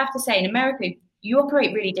 But I have to say, in America, you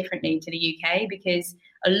operate really differently to the UK, because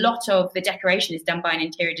a lot of the decoration is done by an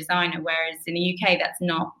interior designer, whereas in the UK, that's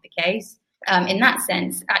not the case. In that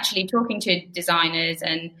sense, actually talking to designers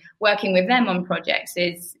and working with them on projects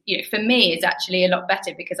is, for me, is actually a lot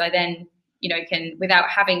better, because I then, can, without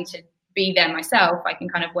having to be there myself, I can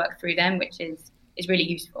kind of work through them, which is really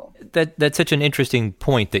useful. That's such an interesting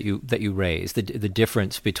point that you raised, the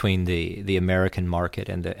difference between the American market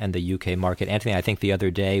and the UK market. Anthony, I think the other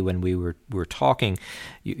day when we were talking,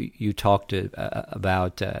 you talked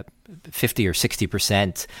about 50 or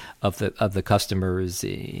 60% of the customers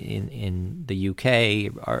in the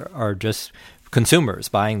UK are just consumers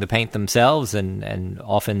buying the paint themselves and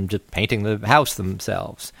often just painting the house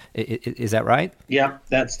themselves. Is that right? Yeah,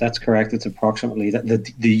 that's correct. It's approximately that.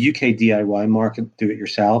 The UK DIY market, do it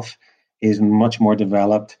yourself, is much more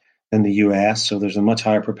developed than the US. So there's a much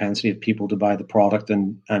higher propensity of people to buy the product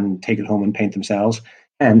and take it home and paint themselves.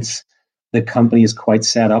 Hence, the company is quite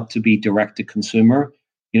set up to be direct to consumer.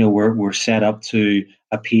 We're set up to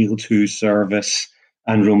appeal to service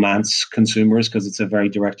and romance consumers, because it's a very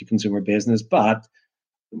direct-to-consumer business, but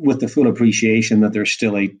with the full appreciation that there's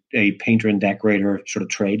still a painter and decorator sort of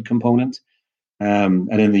trade component. And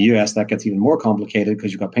in the US, that gets even more complicated,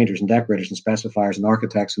 because you've got painters and decorators and specifiers and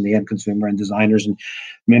architects and the end consumer and designers, and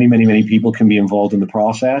many, many, many people can be involved in the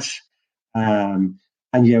process. And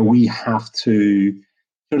we have to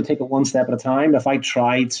sort of take it one step at a time. If I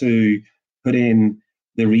try to put in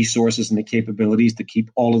the resources and the capabilities to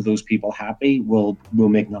keep all of those people happy, we'll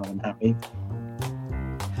make none of them happy.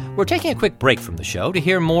 We're taking a quick break from the show to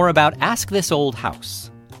hear more about Ask This Old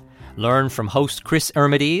House. Learn from host Chris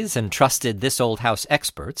Ermides and trusted This Old House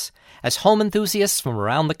experts as home enthusiasts from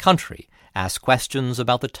around the country ask questions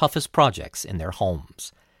about the toughest projects in their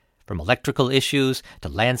homes. From electrical issues to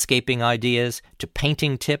landscaping ideas to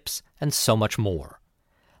painting tips and so much more.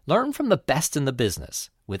 Learn from the best in the business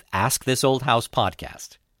with Ask This Old House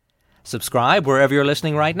podcast. Subscribe wherever you're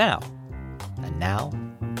listening right now. And now,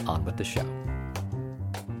 on with the show.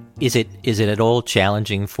 Is it at all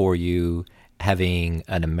challenging for you having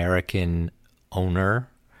an American owner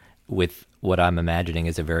with what I'm imagining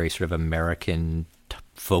is a very sort of American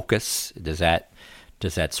focus? Does that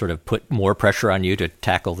sort of put more pressure on you to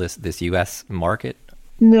tackle this U.S. market?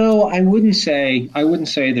 No, I wouldn't say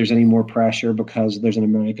there's any more pressure because there's an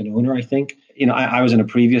American owner. I think, I was in a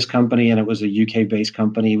previous company, and it was a UK-based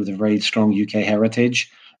company with a very strong UK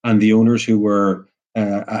heritage. And the owners, who were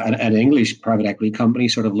an English private equity company,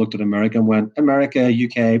 sort of looked at America and went, America,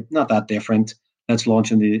 UK, not that different. Let's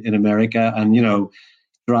launch in America and,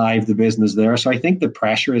 drive the business there. So I think the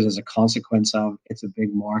pressure is as a consequence of it's a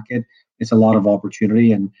big market. It's a lot of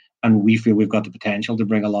opportunity, and we feel we've got the potential to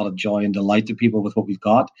bring a lot of joy and delight to people with what we've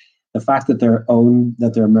got. The fact that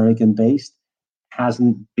they're American based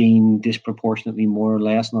hasn't been disproportionately more or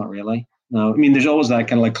less, not really. No, I mean, there's always that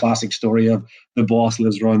kind of like classic story of the boss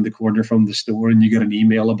lives around the corner from the store and you get an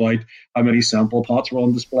email about how many sample pots were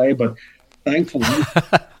on display. But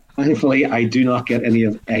thankfully, I do not get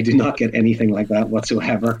anything like that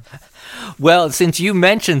whatsoever. Well, since you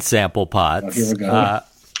mentioned sample pots, here we go.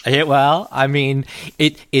 Well, I mean,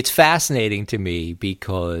 it's fascinating to me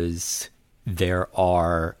because there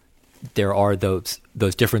are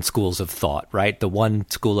those different schools of thought, right? The one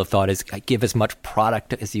school of thought is give as much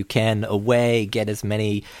product as you can away, get as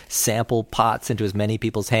many sample pots into as many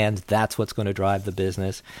people's hands. That's what's going to drive the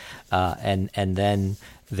business. And then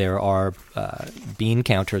there are bean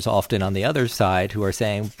counters often on the other side who are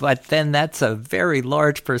saying, but then that's a very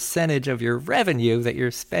large percentage of your revenue that you're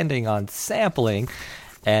spending on sampling.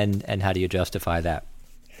 And how do you justify that?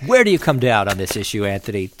 Where do you come down on this issue,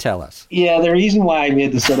 Anthony? Tell us. Yeah, the reason why I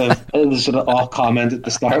made the sort of off comment at the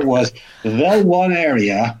start was the one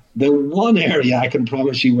area I can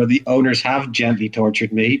promise you where the owners have gently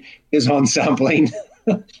tortured me is on sampling.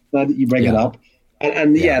 Glad that you bring it up.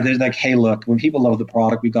 And there's like, hey, look, when people love the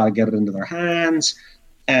product, we've got to get it into their hands.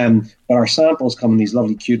 But our samples come in these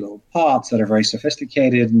lovely, cute little pots that are very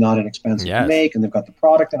sophisticated, not inexpensive to make, and they've got the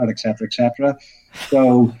product in it, et cetera, et cetera.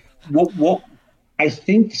 So what I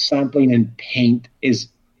think sampling in paint is,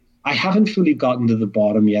 I haven't fully gotten to the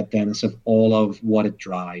bottom yet, Dennis, of all of what it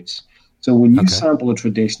drives. So when you sample a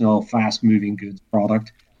traditional fast-moving goods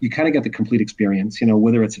product, you kind of get the complete experience,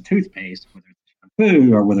 whether it's a toothpaste, whether it's a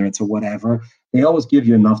shampoo, or whether it's a whatever. They always give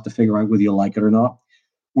you enough to figure out whether you like it or not.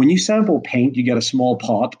 When you sample paint, you get a small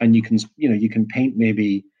pot, and you can paint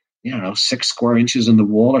maybe 6 square inches on the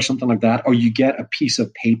wall or something like that, or you get a piece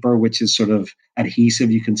of paper which is sort of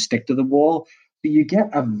adhesive you can stick to the wall. So you get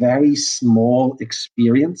a very small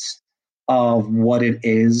experience of what it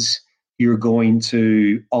is you're going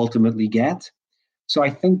to ultimately get. So I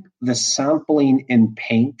think the sampling in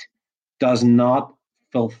paint does not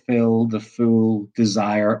fulfill the full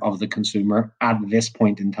desire of the consumer at this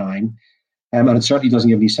point in time. And it certainly doesn't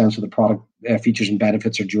give any sense of the product features and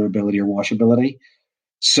benefits or durability or washability.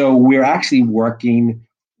 So we're actually working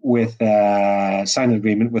with sign an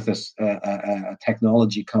agreement with a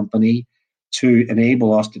technology company to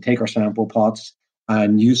enable us to take our sample pots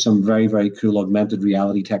and use some very, very cool augmented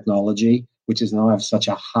reality technology, which is now have such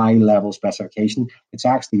a high level specification. It's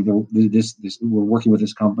actually we're working with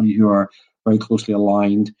this company who are very closely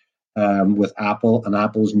aligned with Apple and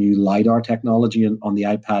Apple's new LiDAR technology on the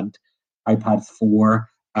iPad 4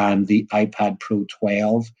 and the iPad Pro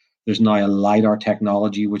 12. There's now a LiDAR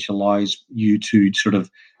technology which allows you to sort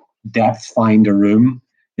of depth find a room.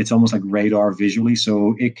 It's almost like radar visually,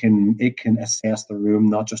 so it can assess the room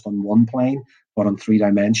not just on one plane but on 3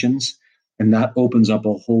 dimensions, and that opens up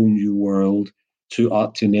a whole new world to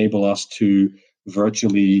enable us to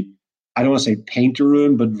virtually, I don't want to say paint a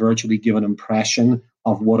room, but virtually give an impression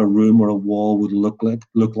of what a room or a wall would look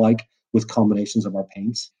like with combinations of our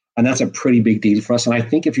paints. And that's a pretty big deal for us. And I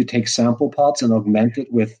think if you take sample pots and augment it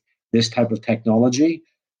with this type of technology,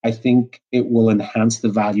 I think it will enhance the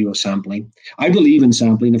value of sampling. I believe in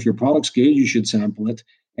sampling. If your product's good, you should sample it.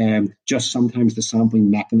 Just sometimes the sampling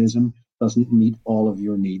mechanism doesn't meet all of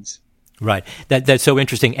your needs. Right. That's so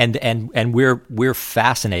interesting. And we're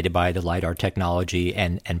fascinated by the LiDAR technology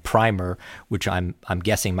and Primer, which I'm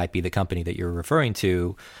guessing might be the company that you're referring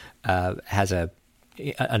to, has an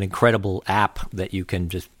incredible app that you can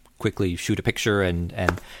just quickly shoot a picture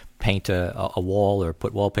and paint a wall or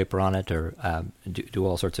put wallpaper on it or do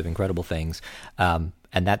all sorts of incredible things. And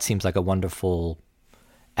that seems like a wonderful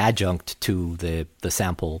adjunct to the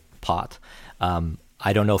sample pot.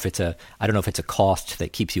 I don't know if it's a cost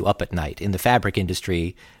that keeps you up at night. In the fabric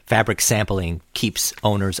industry, fabric sampling keeps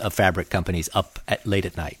owners of fabric companies up late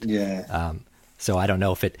at night. Yeah. So I don't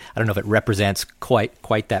know if it represents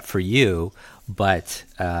quite that for you, but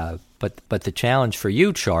the challenge for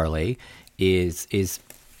you, Charlie, is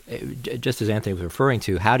just as Anthony was referring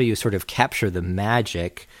to, how do you sort of capture the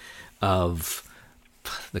magic of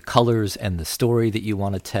the colors and the story that you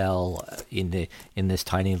want to tell in this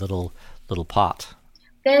tiny little pot?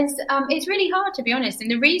 It's really hard, to be honest,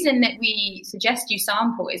 and the reason that we suggest you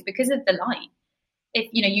sample is because of the light. If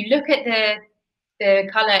you look at the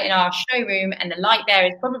color in our showroom, and the light there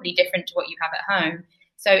is probably different to what you have at home.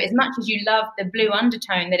 So as much as you love the blue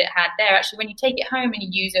undertone that it had there, actually when you take it home and you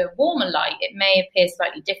use a warmer light, it may appear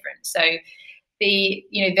slightly different. So the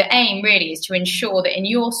aim really is to ensure that in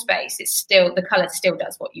your space, the color still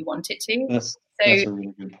does what you want it to. That's a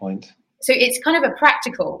really good point. So it's kind of a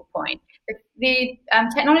practical point. The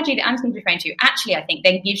technology that Anthony's referring to actually, I think,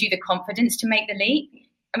 then gives you the confidence to make the leap.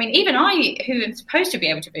 I mean, even I, who am supposed to be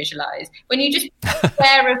able to visualize, when you just put a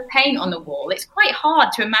layer of paint on the wall, it's quite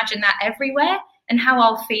hard to imagine that everywhere and how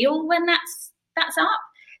I'll feel when that's up.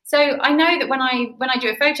 So I know that when I do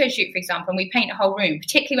a photo shoot, for example, and we paint a whole room,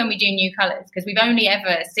 particularly when we do new colors, because we've only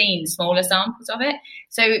ever seen smaller samples of it.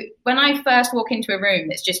 So when I first walk into a room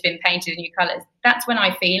that's just been painted in new colors, that's when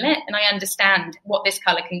I feel it and I understand what this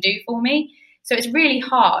color can do for me. So it's really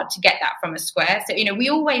hard to get that from a square. So, we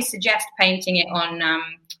always suggest painting it on,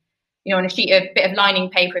 on a bit of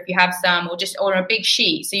lining paper if you have some, or a big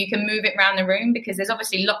sheet, so you can move it around the room, because there's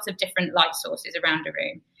obviously lots of different light sources around a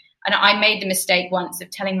room. And I made the mistake once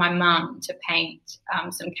of telling my mum to paint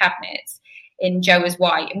some cabinets in Joa's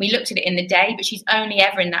white, and we looked at it in the day, but she's only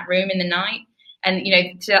ever in that room in the night, and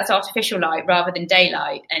so that's artificial light rather than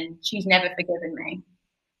daylight, and she's never forgiven me.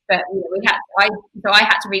 But I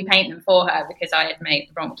had to repaint them for her because I had made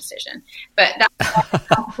the wrong decision. But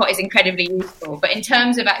that's what is incredibly useful. But in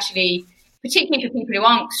terms of actually, particularly for people who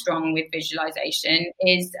aren't strong with visualization,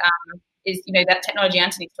 is that technology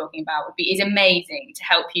Anthony's talking about is amazing to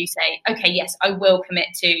help you say, okay, yes, I will commit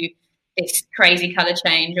to this crazy color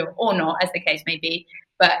change, or not, as the case may be.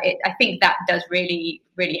 But I think that does really,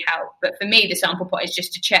 really help. But for me, the sample pot is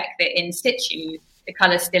just to check that in situ, the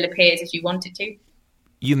color still appears as you want it to.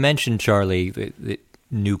 You mentioned, Charlie, the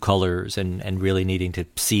new colors and really needing to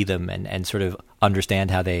see them and sort of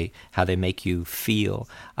understand how they make you feel.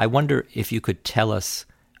 I wonder if you could tell us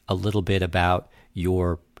a little bit about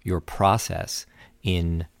your process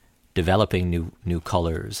in developing new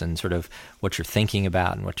colors and sort of what you're thinking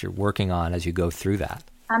about and what you're working on as you go through that.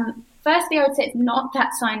 Firstly, I would say it's not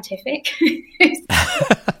that scientific.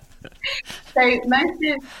 So most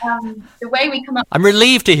of the way we come up... I'm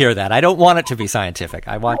relieved to hear that. I don't want it to be scientific.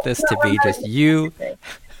 I want this to be just you.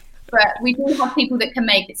 But we do have people that can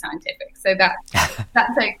make it scientific, so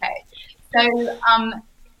that's okay. So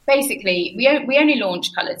basically, we only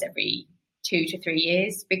launch colours every 2 to 3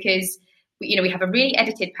 years because we have a really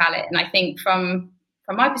edited palette, and I think from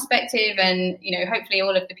my perspective, and hopefully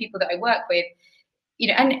all of the people that I work with,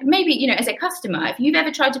 and maybe as a customer, if you've ever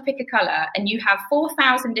tried to pick a colour and you have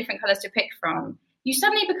 4,000 different colours to pick from, you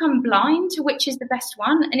suddenly become blind to which is the best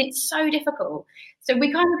one, and it's so difficult. So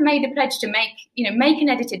we kind of made the pledge to make an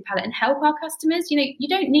edited palette and help our customers. You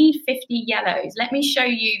don't need 50 yellows. Let me show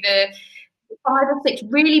you the 5 or 6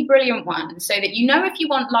 really brilliant ones so that if you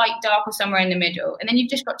want light, dark, or somewhere in the middle, and then you've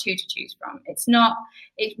just got 2 to choose from.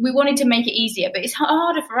 We wanted to make it easier, but it's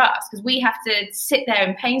harder for us because we have to sit there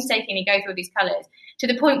and painstakingly go through these colours to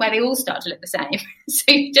the point where they all start to look the same. So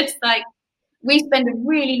we spend a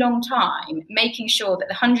really long time making sure that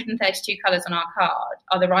the 132 colours on our card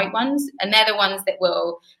are the right ones, and they're the ones that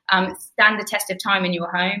will stand the test of time in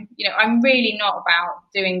your home. I'm really not about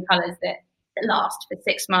doing colours that last for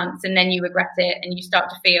 6 months and then you regret it and you start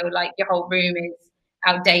to feel like your whole room is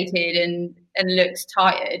outdated and looks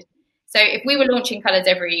tired. So if we were launching colours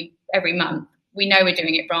every month, we know we're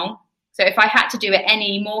doing it wrong. So if I had to do it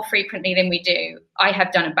any more frequently than we do, I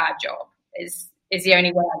have done a bad job, is the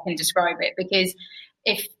only way I can describe it. Because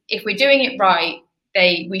if we're doing it right,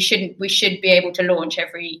 we should be able to launch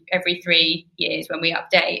every 3 years when we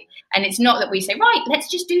update. And it's not that we say, right,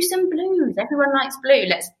 let's just do some blues. Everyone likes blue.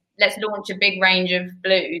 Let's launch a big range of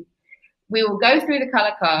blues. We will go through the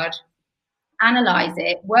colour card, analyse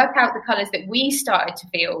it, work out the colours that we started to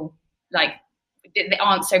feel like that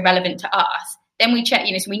aren't so relevant to us. Then we check,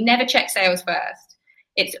 so we never check sales first.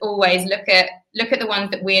 It's always look at the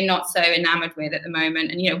ones that we're not so enamored with at the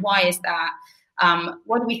moment, and why is that?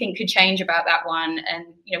 What do we think could change about that one? And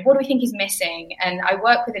what do we think is missing? And I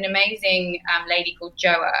work with an amazing lady called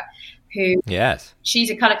Joa, who she's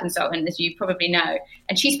a colour consultant, as you probably know,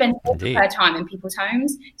 and she spends all of her time in people's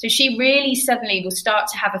homes. So she really suddenly will start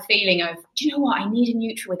to have a feeling of, do you know what? I need a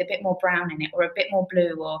neutral with a bit more brown in it, or a bit more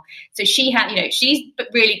blue, or so she had. She's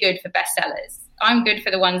really good for bestsellers. I'm good for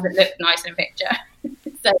the ones that look nice in a picture.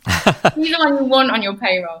 So she's the one you want on your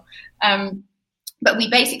payroll. But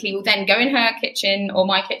we basically will then go in her kitchen or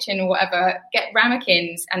my kitchen or whatever, get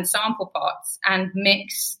ramekins and sample pots and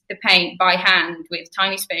mix the paint by hand with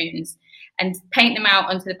tiny spoons and paint them out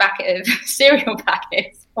onto the back of cereal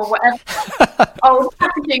packets or whatever old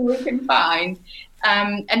packaging we can find.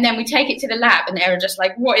 And then we take it to the lab and they're just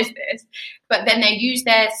like, what is this? But then they use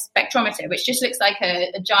their spectrometer, which just looks like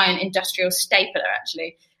a giant industrial stapler,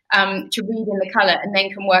 actually, to read in the colour, and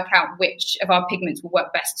then can work out which of our pigments will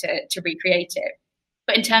work best to recreate it.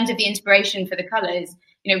 But in terms of the inspiration for the colours,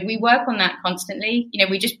 we work on that constantly.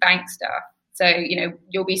 We just bank stuff. So,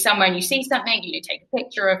 you'll be somewhere and you see something, you take a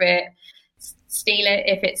picture of it, steal it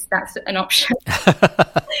if that's an option.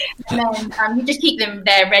 And then you just keep them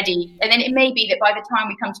there ready. And then it may be that by the time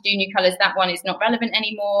we come to do new colours, that one is not relevant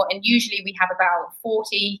anymore. And usually we have about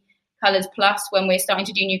 40 colours plus when we're starting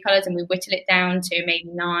to do new colours, and we whittle it down to maybe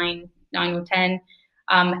 9 or 10.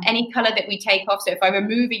 Any colour that we take off, so if I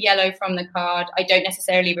remove a yellow from the card, I don't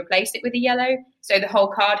necessarily replace it with a yellow. So the whole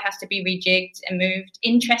card has to be rejigged and moved.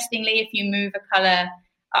 Interestingly, if you move a colour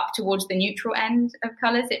up towards the neutral end of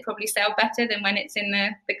colours, it probably sell better than when it's in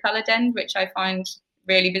the coloured end, which I find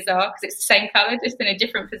really bizarre because it's the same colour, just in a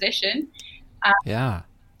different position.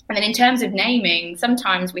 And then in terms of naming,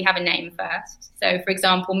 sometimes we have a name first. So, for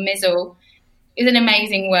example, Mizzle is an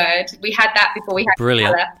amazing word. We had that before we had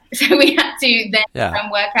Brilliant. Colour. So we had to then try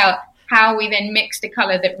and work out how we then mixed a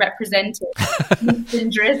colour that represented mist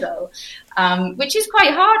and drizzle, which is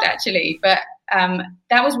quite hard, actually. But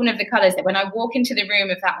that was one of the colours that when I walk into the room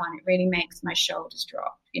of that one, it really makes my shoulders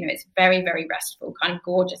drop. It's very, very restful, kind of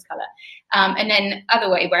gorgeous colour. And then other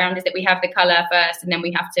way around is that we have the colour first, and then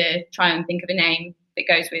we have to try and think of a name that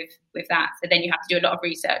goes with that. So then you have to do a lot of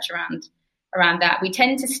research around that. We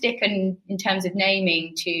tend to stick in terms of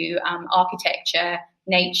naming to architecture,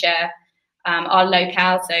 nature, Our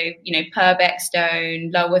locale, so, Purbeck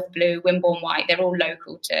Stone, Lulworth Blue, Wimborne White, they're all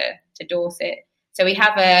local to Dorset. So we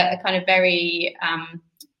have a kind of very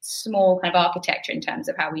small kind of architecture in terms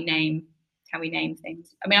of how we name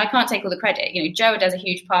things. I mean, I can't take all the credit. Joe does a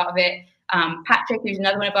huge part of it. Patrick, who's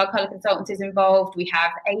another one of our colour consultants, is involved. We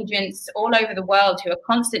have agents all over the world who are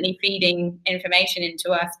constantly feeding information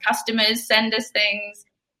into us. Customers send us things.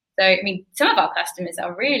 So, I mean, some of our customers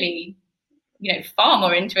are really, far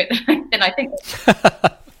more into it than I think. To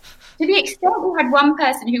the extent we had one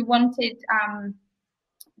person who wanted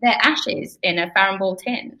their ashes in a Farrow & Ball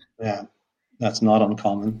tin. Yeah, that's not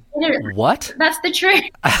uncommon. What? That's the truth.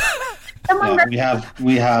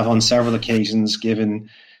 We have on several occasions given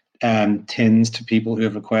tins to people who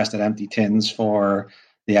have requested empty tins for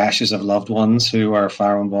the ashes of loved ones who are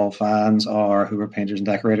Farrow & Ball fans or who are painters and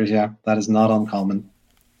decorators. Yeah, that is not uncommon.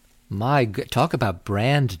 Talk about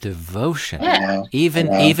brand devotion. Yeah.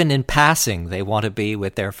 Even in passing, they want to be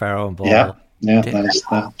with their Farrow & Ball. Yeah, that's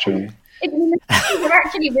true. They're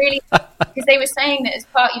actually really, because they were saying that as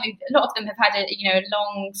part, a lot of them have had a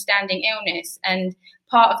long-standing illness, and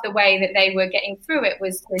part of the way that they were getting through it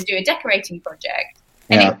was to do a decorating project,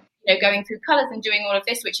 and going through colours and doing all of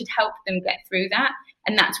this, which had helped them get through that,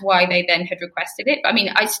 and that's why they then had requested it. But I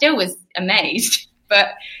mean, I still was amazed.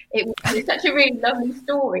 But it was such a really lovely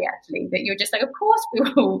story, actually, that you're just like, of course we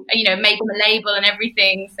will, make them a label and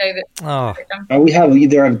everything, so that.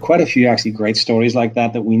 There are quite a few actually great stories like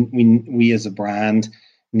that we as a brand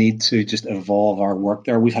need to just evolve our work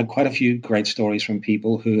there. We've had quite a few great stories from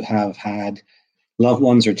people who have had loved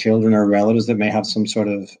ones or children or relatives that may have some sort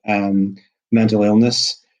of mental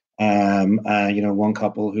illness. One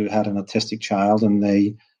couple who had an autistic child, and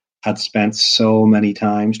they had spent so many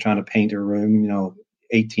times trying to paint a room,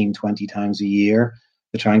 18, 20 times a year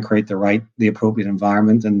to try and create the appropriate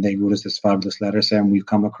environment. And they wrote us this fabulous letter saying, we've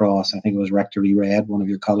come across, I think it was Rectory Red, one of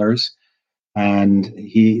your colours. And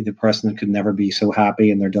the person could never be so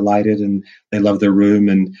happy, and they're delighted and they love their room.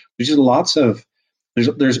 And there's just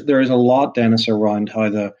there is a lot, Dennis, around how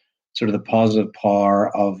the sort of the positive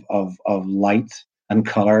power of light and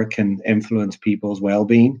colour can influence people's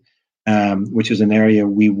well-being. Which is an area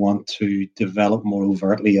we want to develop more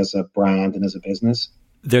overtly as a brand and as a business.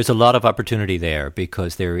 There's a lot of opportunity there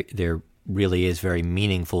because there really is very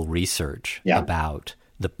meaningful research about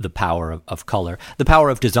the power of color, the power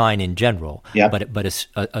of design in general,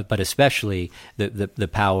 but especially the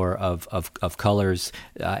power of colors,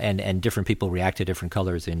 and different people react to different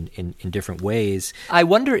colors in different ways. I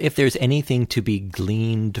wonder if there's anything to be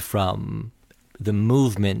gleaned from the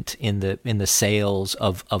movement in the sales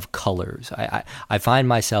of colors. I find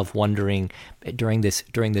myself wondering during this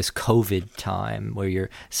COVID time where you're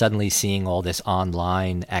suddenly seeing all this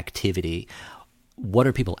online activity, what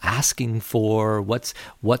are people asking for? What's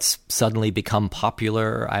suddenly become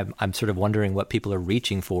popular? I'm sort of wondering what people are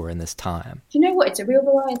reaching for in this time. Do you know what? It's a real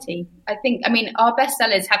variety. I mean, our best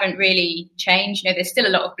sellers haven't really changed. There's still a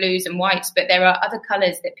lot of blues and whites, but there are other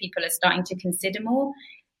colours that people are starting to consider more,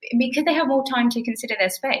 because they have more time to consider their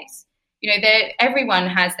space. Everyone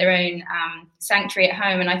has their own sanctuary at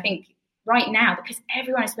home. And I think right now, because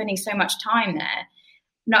everyone is spending so much time there,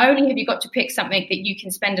 not only have you got to pick something that you can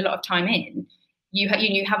spend a lot of time in, you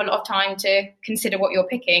have a lot of time to consider what you're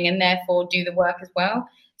picking and therefore do the work as well.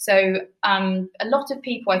 So a lot of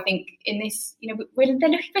people, I think, in this, they're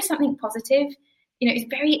looking for something positive. It's a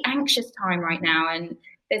very anxious time right now, and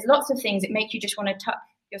there's lots of things that make you just want to tuck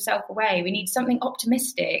yourself away. We need something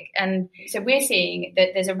optimistic, and so we're seeing that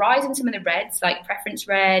there's a rise in some of the reds, like preference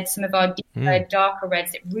red, some of our deeper, darker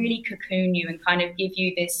reds that really cocoon you and kind of give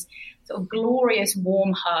you this sort of glorious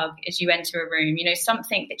warm hug as you enter a room.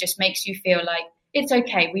 Something that just makes you feel like it's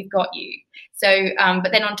okay, we've got you. So,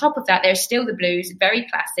 but then on top of that, there's still the blues, very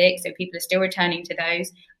classic, so people are still returning to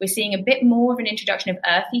those. We're seeing a bit more of an introduction of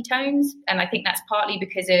earthy tones, and I think that's partly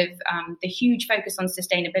because of the huge focus on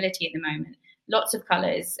sustainability at the moment. Lots of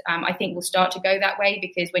colours, I think, will start to go that way,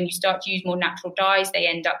 because when you start to use more natural dyes, they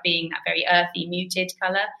end up being that very earthy, muted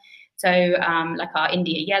colour. So like our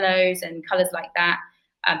India yellows and colours like that,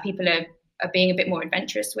 people are being a bit more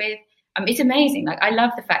adventurous with. It's amazing. I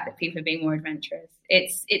love the fact that people are being more adventurous.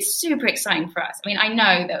 It's super exciting for us. I mean, I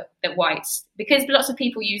know that whites, because lots of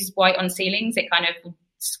people use white on ceilings, it kind of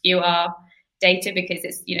skew our data, because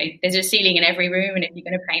it's, there's a ceiling in every room, and if you're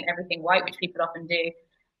going to paint everything white, which people often do,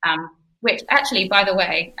 which actually, by the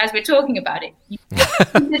way, as we're talking about it, you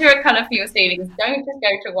consider a colour for your ceilings. Don't just go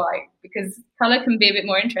to white, because colour can be a bit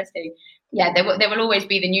more interesting. Yeah, there will always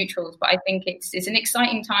be the neutrals, but I think it's an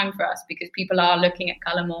exciting time for us because people are looking at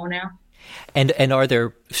colour more now. And are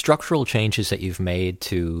there structural changes that you've made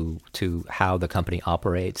to how the company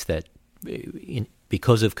operates that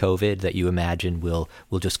because of COVID that you imagine will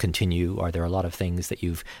just continue? Are there a lot of things that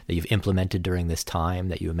you've implemented during this time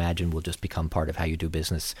that you imagine will just become part of how you do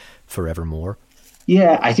business forevermore?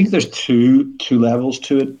 Yeah, I think there's two levels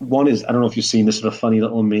to it. One is, I don't know if you've seen this sort of funny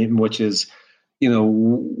little meme, which is,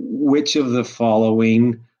 which of the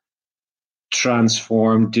following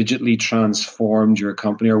digitally transformed your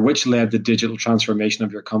company, or which led the digital transformation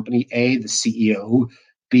of your company? A, the CEO,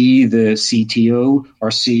 B, the CTO,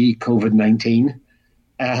 or C, COVID-19.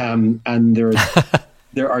 And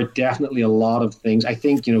there are definitely a lot of things. I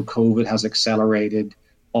think, COVID has accelerated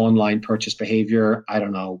online purchase behavior. I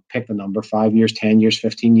don't know, pick the number, 5 years, 10 years,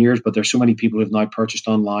 15 years, but there's so many people who have now purchased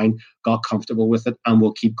online, got comfortable with it, and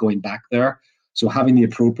will keep going back there. So having the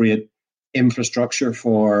appropriate infrastructure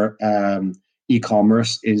for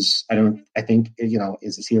e-commerce is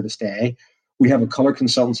here to stay. We have a color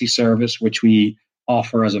consultancy service, which we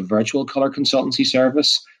offer as a virtual color consultancy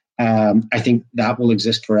service. I think that will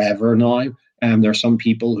exist forever now. There are some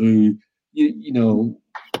people who,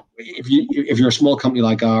 if you're a small company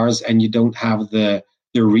like ours and you don't have the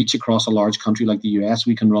reach across a large country like the US,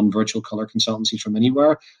 we can run virtual color consultancy from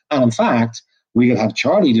anywhere. And in fact, we could have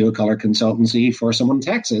Charlie do a color consultancy for someone in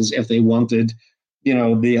Texas if they wanted,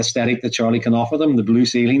 the aesthetic that Charlie can offer them, the blue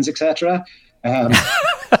ceilings, etc.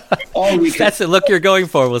 That's the look you're going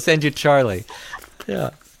for. We'll send you Charlie.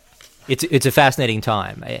 Yeah, it's a fascinating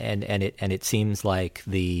time, and it seems like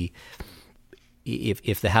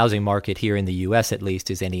if the housing market here in the U.S. at least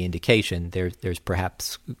is any indication, there's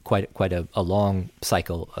perhaps quite a long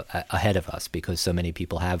cycle ahead of us, because so many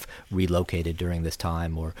people have relocated during this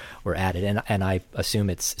time or added, and I assume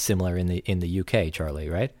it's similar in the UK, Charlie,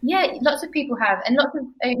 right? Yeah, lots of people have, and lots of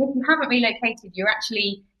if you haven't relocated, you're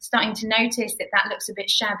actually starting to notice that looks a bit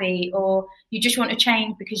shabby, or you just want to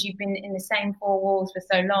change because you've been in the same four walls for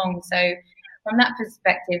so long. So from that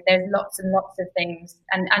perspective, there's lots and lots of things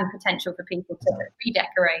and potential for people to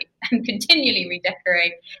redecorate and continually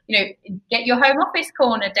redecorate. Get your home office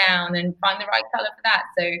corner down and find the right colour for that.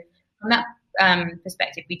 So from that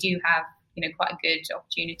perspective, we do have quite a good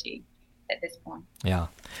opportunity at this point. Yeah.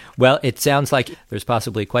 Well, it sounds like there's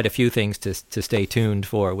possibly quite a few things to stay tuned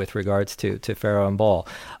for with regards to Farrow & Ball.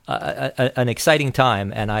 An exciting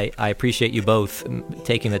time, and I appreciate you both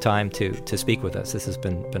taking the time to speak with us. This has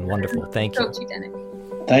been wonderful. Thank you. Talk to you, Dennis.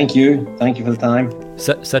 Thank you. Thank you for the time.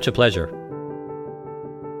 Such a pleasure.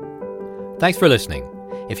 Thanks for listening.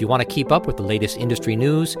 If you want to keep up with the latest industry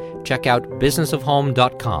news, check out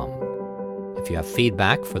businessofhome.com. If you have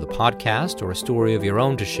feedback for the podcast or a story of your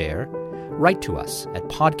own to share, write to us at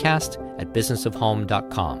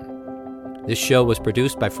podcast@businessofhome.com. This show was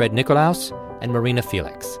produced by Fred Nicolaus and Marina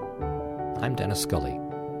Felix. I'm Dennis Scully.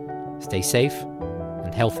 Stay safe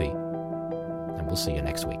and healthy, and we'll see you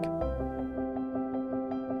next week.